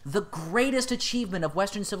was the greatest achievement of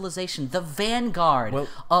Western civilization, the vanguard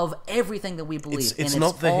of everything that we believe. It's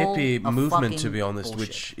not the hippie movement, to be honest, bullshit.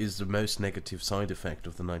 which is the most negative side effect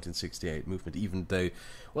of the 1968 movement, even though,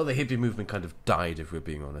 the hippie movement kind of died, if we're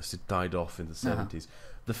being honest. It died off in the 70s.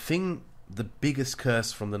 The biggest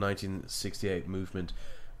curse from the 1968 movement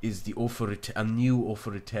is a new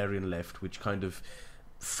authoritarian left, which kind of,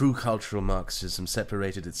 through cultural Marxism,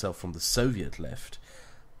 separated itself from the Soviet left,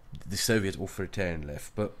 the Soviet authoritarian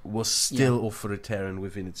left, but was still authoritarian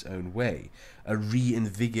within its own way. A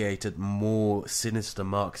reinvigorated, more sinister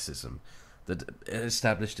Marxism that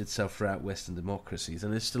established itself throughout Western democracies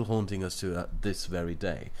and is still haunting us to this very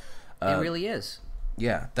day. It really is.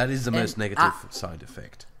 Yeah, that is the most negative side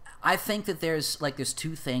effect. I think that there's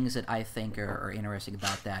two things that I think are interesting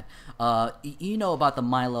about that. You know about the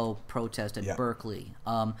Milo protest at Berkeley.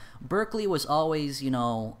 Berkeley was always,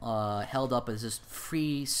 held up as this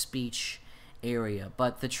free speech area.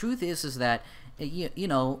 But the truth is that,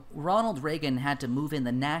 Ronald Reagan had to move in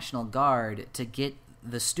the National Guard to get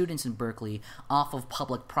the students in Berkeley off of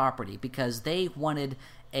public property because they wanted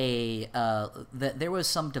there was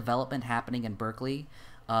some development happening in Berkeley.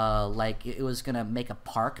 Like it was going to make a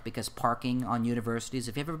park because parking on universities,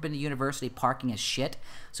 if you've ever been to university, parking is shit.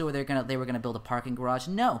 So they were going to build a parking garage.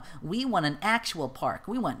 No, we want an actual park.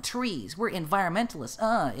 We want trees. We're environmentalists.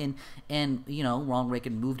 And Ronald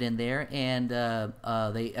Reagan moved in there and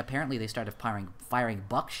they started firing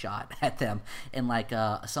buckshot at them and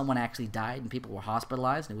someone actually died and people were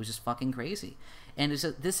hospitalized and it was just fucking crazy. And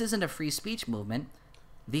this isn't a free speech movement.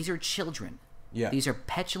 These are children. Yeah. These are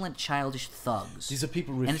petulant, childish thugs. These are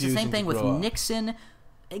people refusing and it's the same thing with grow up. Nixon.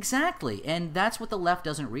 Exactly, and that's what the left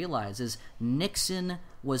doesn't realize is Nixon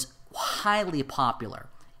was highly popular,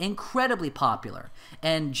 incredibly popular,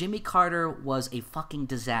 and Jimmy Carter was a fucking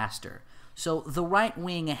disaster. So the right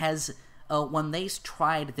wing has, when they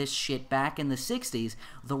tried this shit back in the 60s,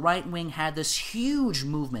 the right wing had this huge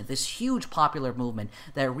movement, this huge popular movement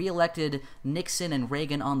that reelected Nixon and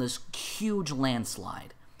Reagan on this huge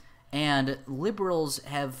landslide. And liberals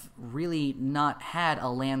have really not had a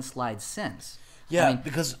landslide since. Yeah, I mean,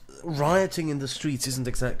 because rioting in the streets isn't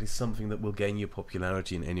exactly something that will gain you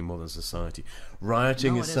popularity in any modern society.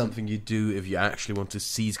 Rioting No, is it something you do if you actually want to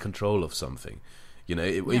seize control of something. You know,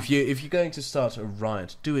 if you're going to start a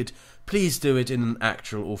riot, do it. Please do it in an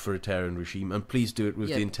actual authoritarian regime, and please do it with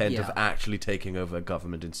the intent of actually taking over a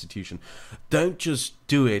government institution. Don't just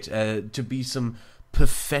do it to be some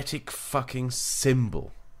pathetic fucking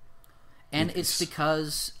symbol. And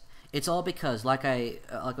it's all because, like I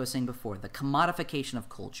was saying before, the commodification of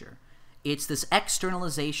culture. It's this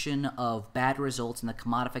externalization of bad results and the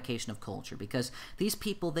commodification of culture. Because these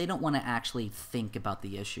people, they don't want to actually think about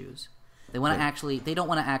the issues. They want to they don't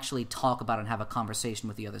want to actually talk about it and have a conversation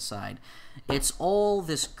with the other side. It's all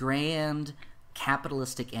this grand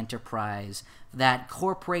capitalistic enterprise that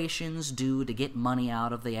corporations do to get money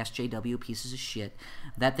out of the SJW pieces of shit,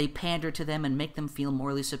 that they pander to them and make them feel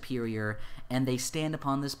morally superior, and they stand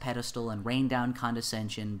upon this pedestal and rain down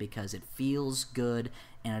condescension because it feels good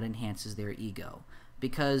and it enhances their ego.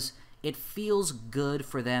 Because it feels good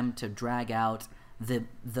for them to drag out the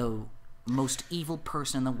most evil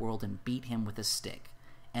person in the world and beat him with a stick.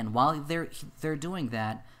 And while they're doing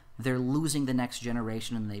that, they're losing the next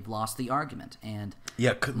generation and they've lost the argument. And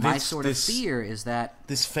my sort of fear is that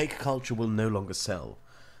this fake culture will no longer sell.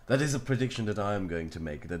 That is a prediction that I am going to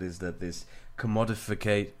make. That is that this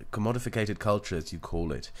commodificated culture, as you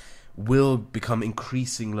call it, will become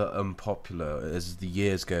increasingly unpopular as the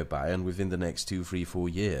years go by, and within the next 2, 3, 4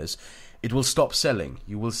 years, it will stop selling.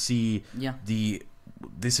 You will see the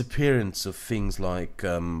disappearance of things like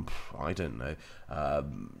I don't know,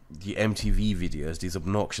 the MTV videos, these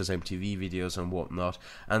obnoxious MTV videos and whatnot,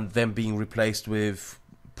 and them being replaced with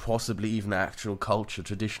possibly even actual culture,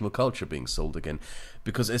 traditional culture being sold again.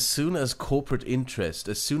 Because as soon as corporate interest,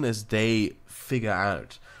 as soon as they figure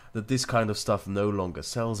out that this kind of stuff no longer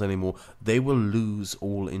sells anymore, they will lose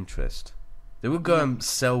all interest. They will go and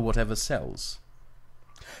sell whatever sells.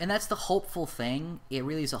 And that's the hopeful thing. It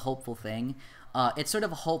really is a hopeful thing. It's sort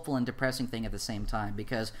of a hopeful and depressing thing at the same time,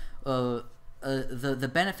 because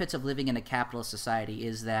the benefits of living in a capitalist society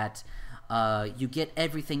is that you get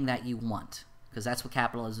everything that you want, because that's what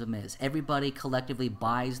capitalism is. Everybody collectively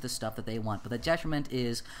buys the stuff that they want, but the detriment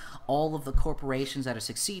is all of the corporations that are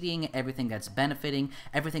succeeding, everything that's benefiting,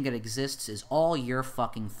 everything that exists is all your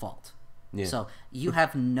fucking fault. Yeah. So you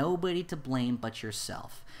have nobody to blame but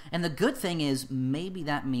yourself. And the good thing is, maybe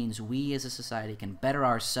that means we as a society can better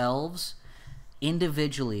ourselves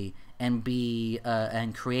individually and be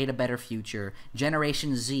and create a better future.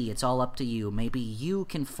 Generation Z, it's all up to you. Maybe you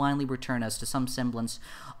can finally return us to some semblance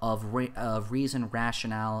of reason,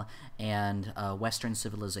 rationale, and Western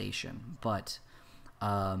civilization. But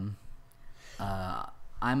I'm not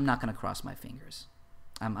going to cross my fingers.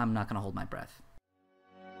 I'm not going to hold my breath.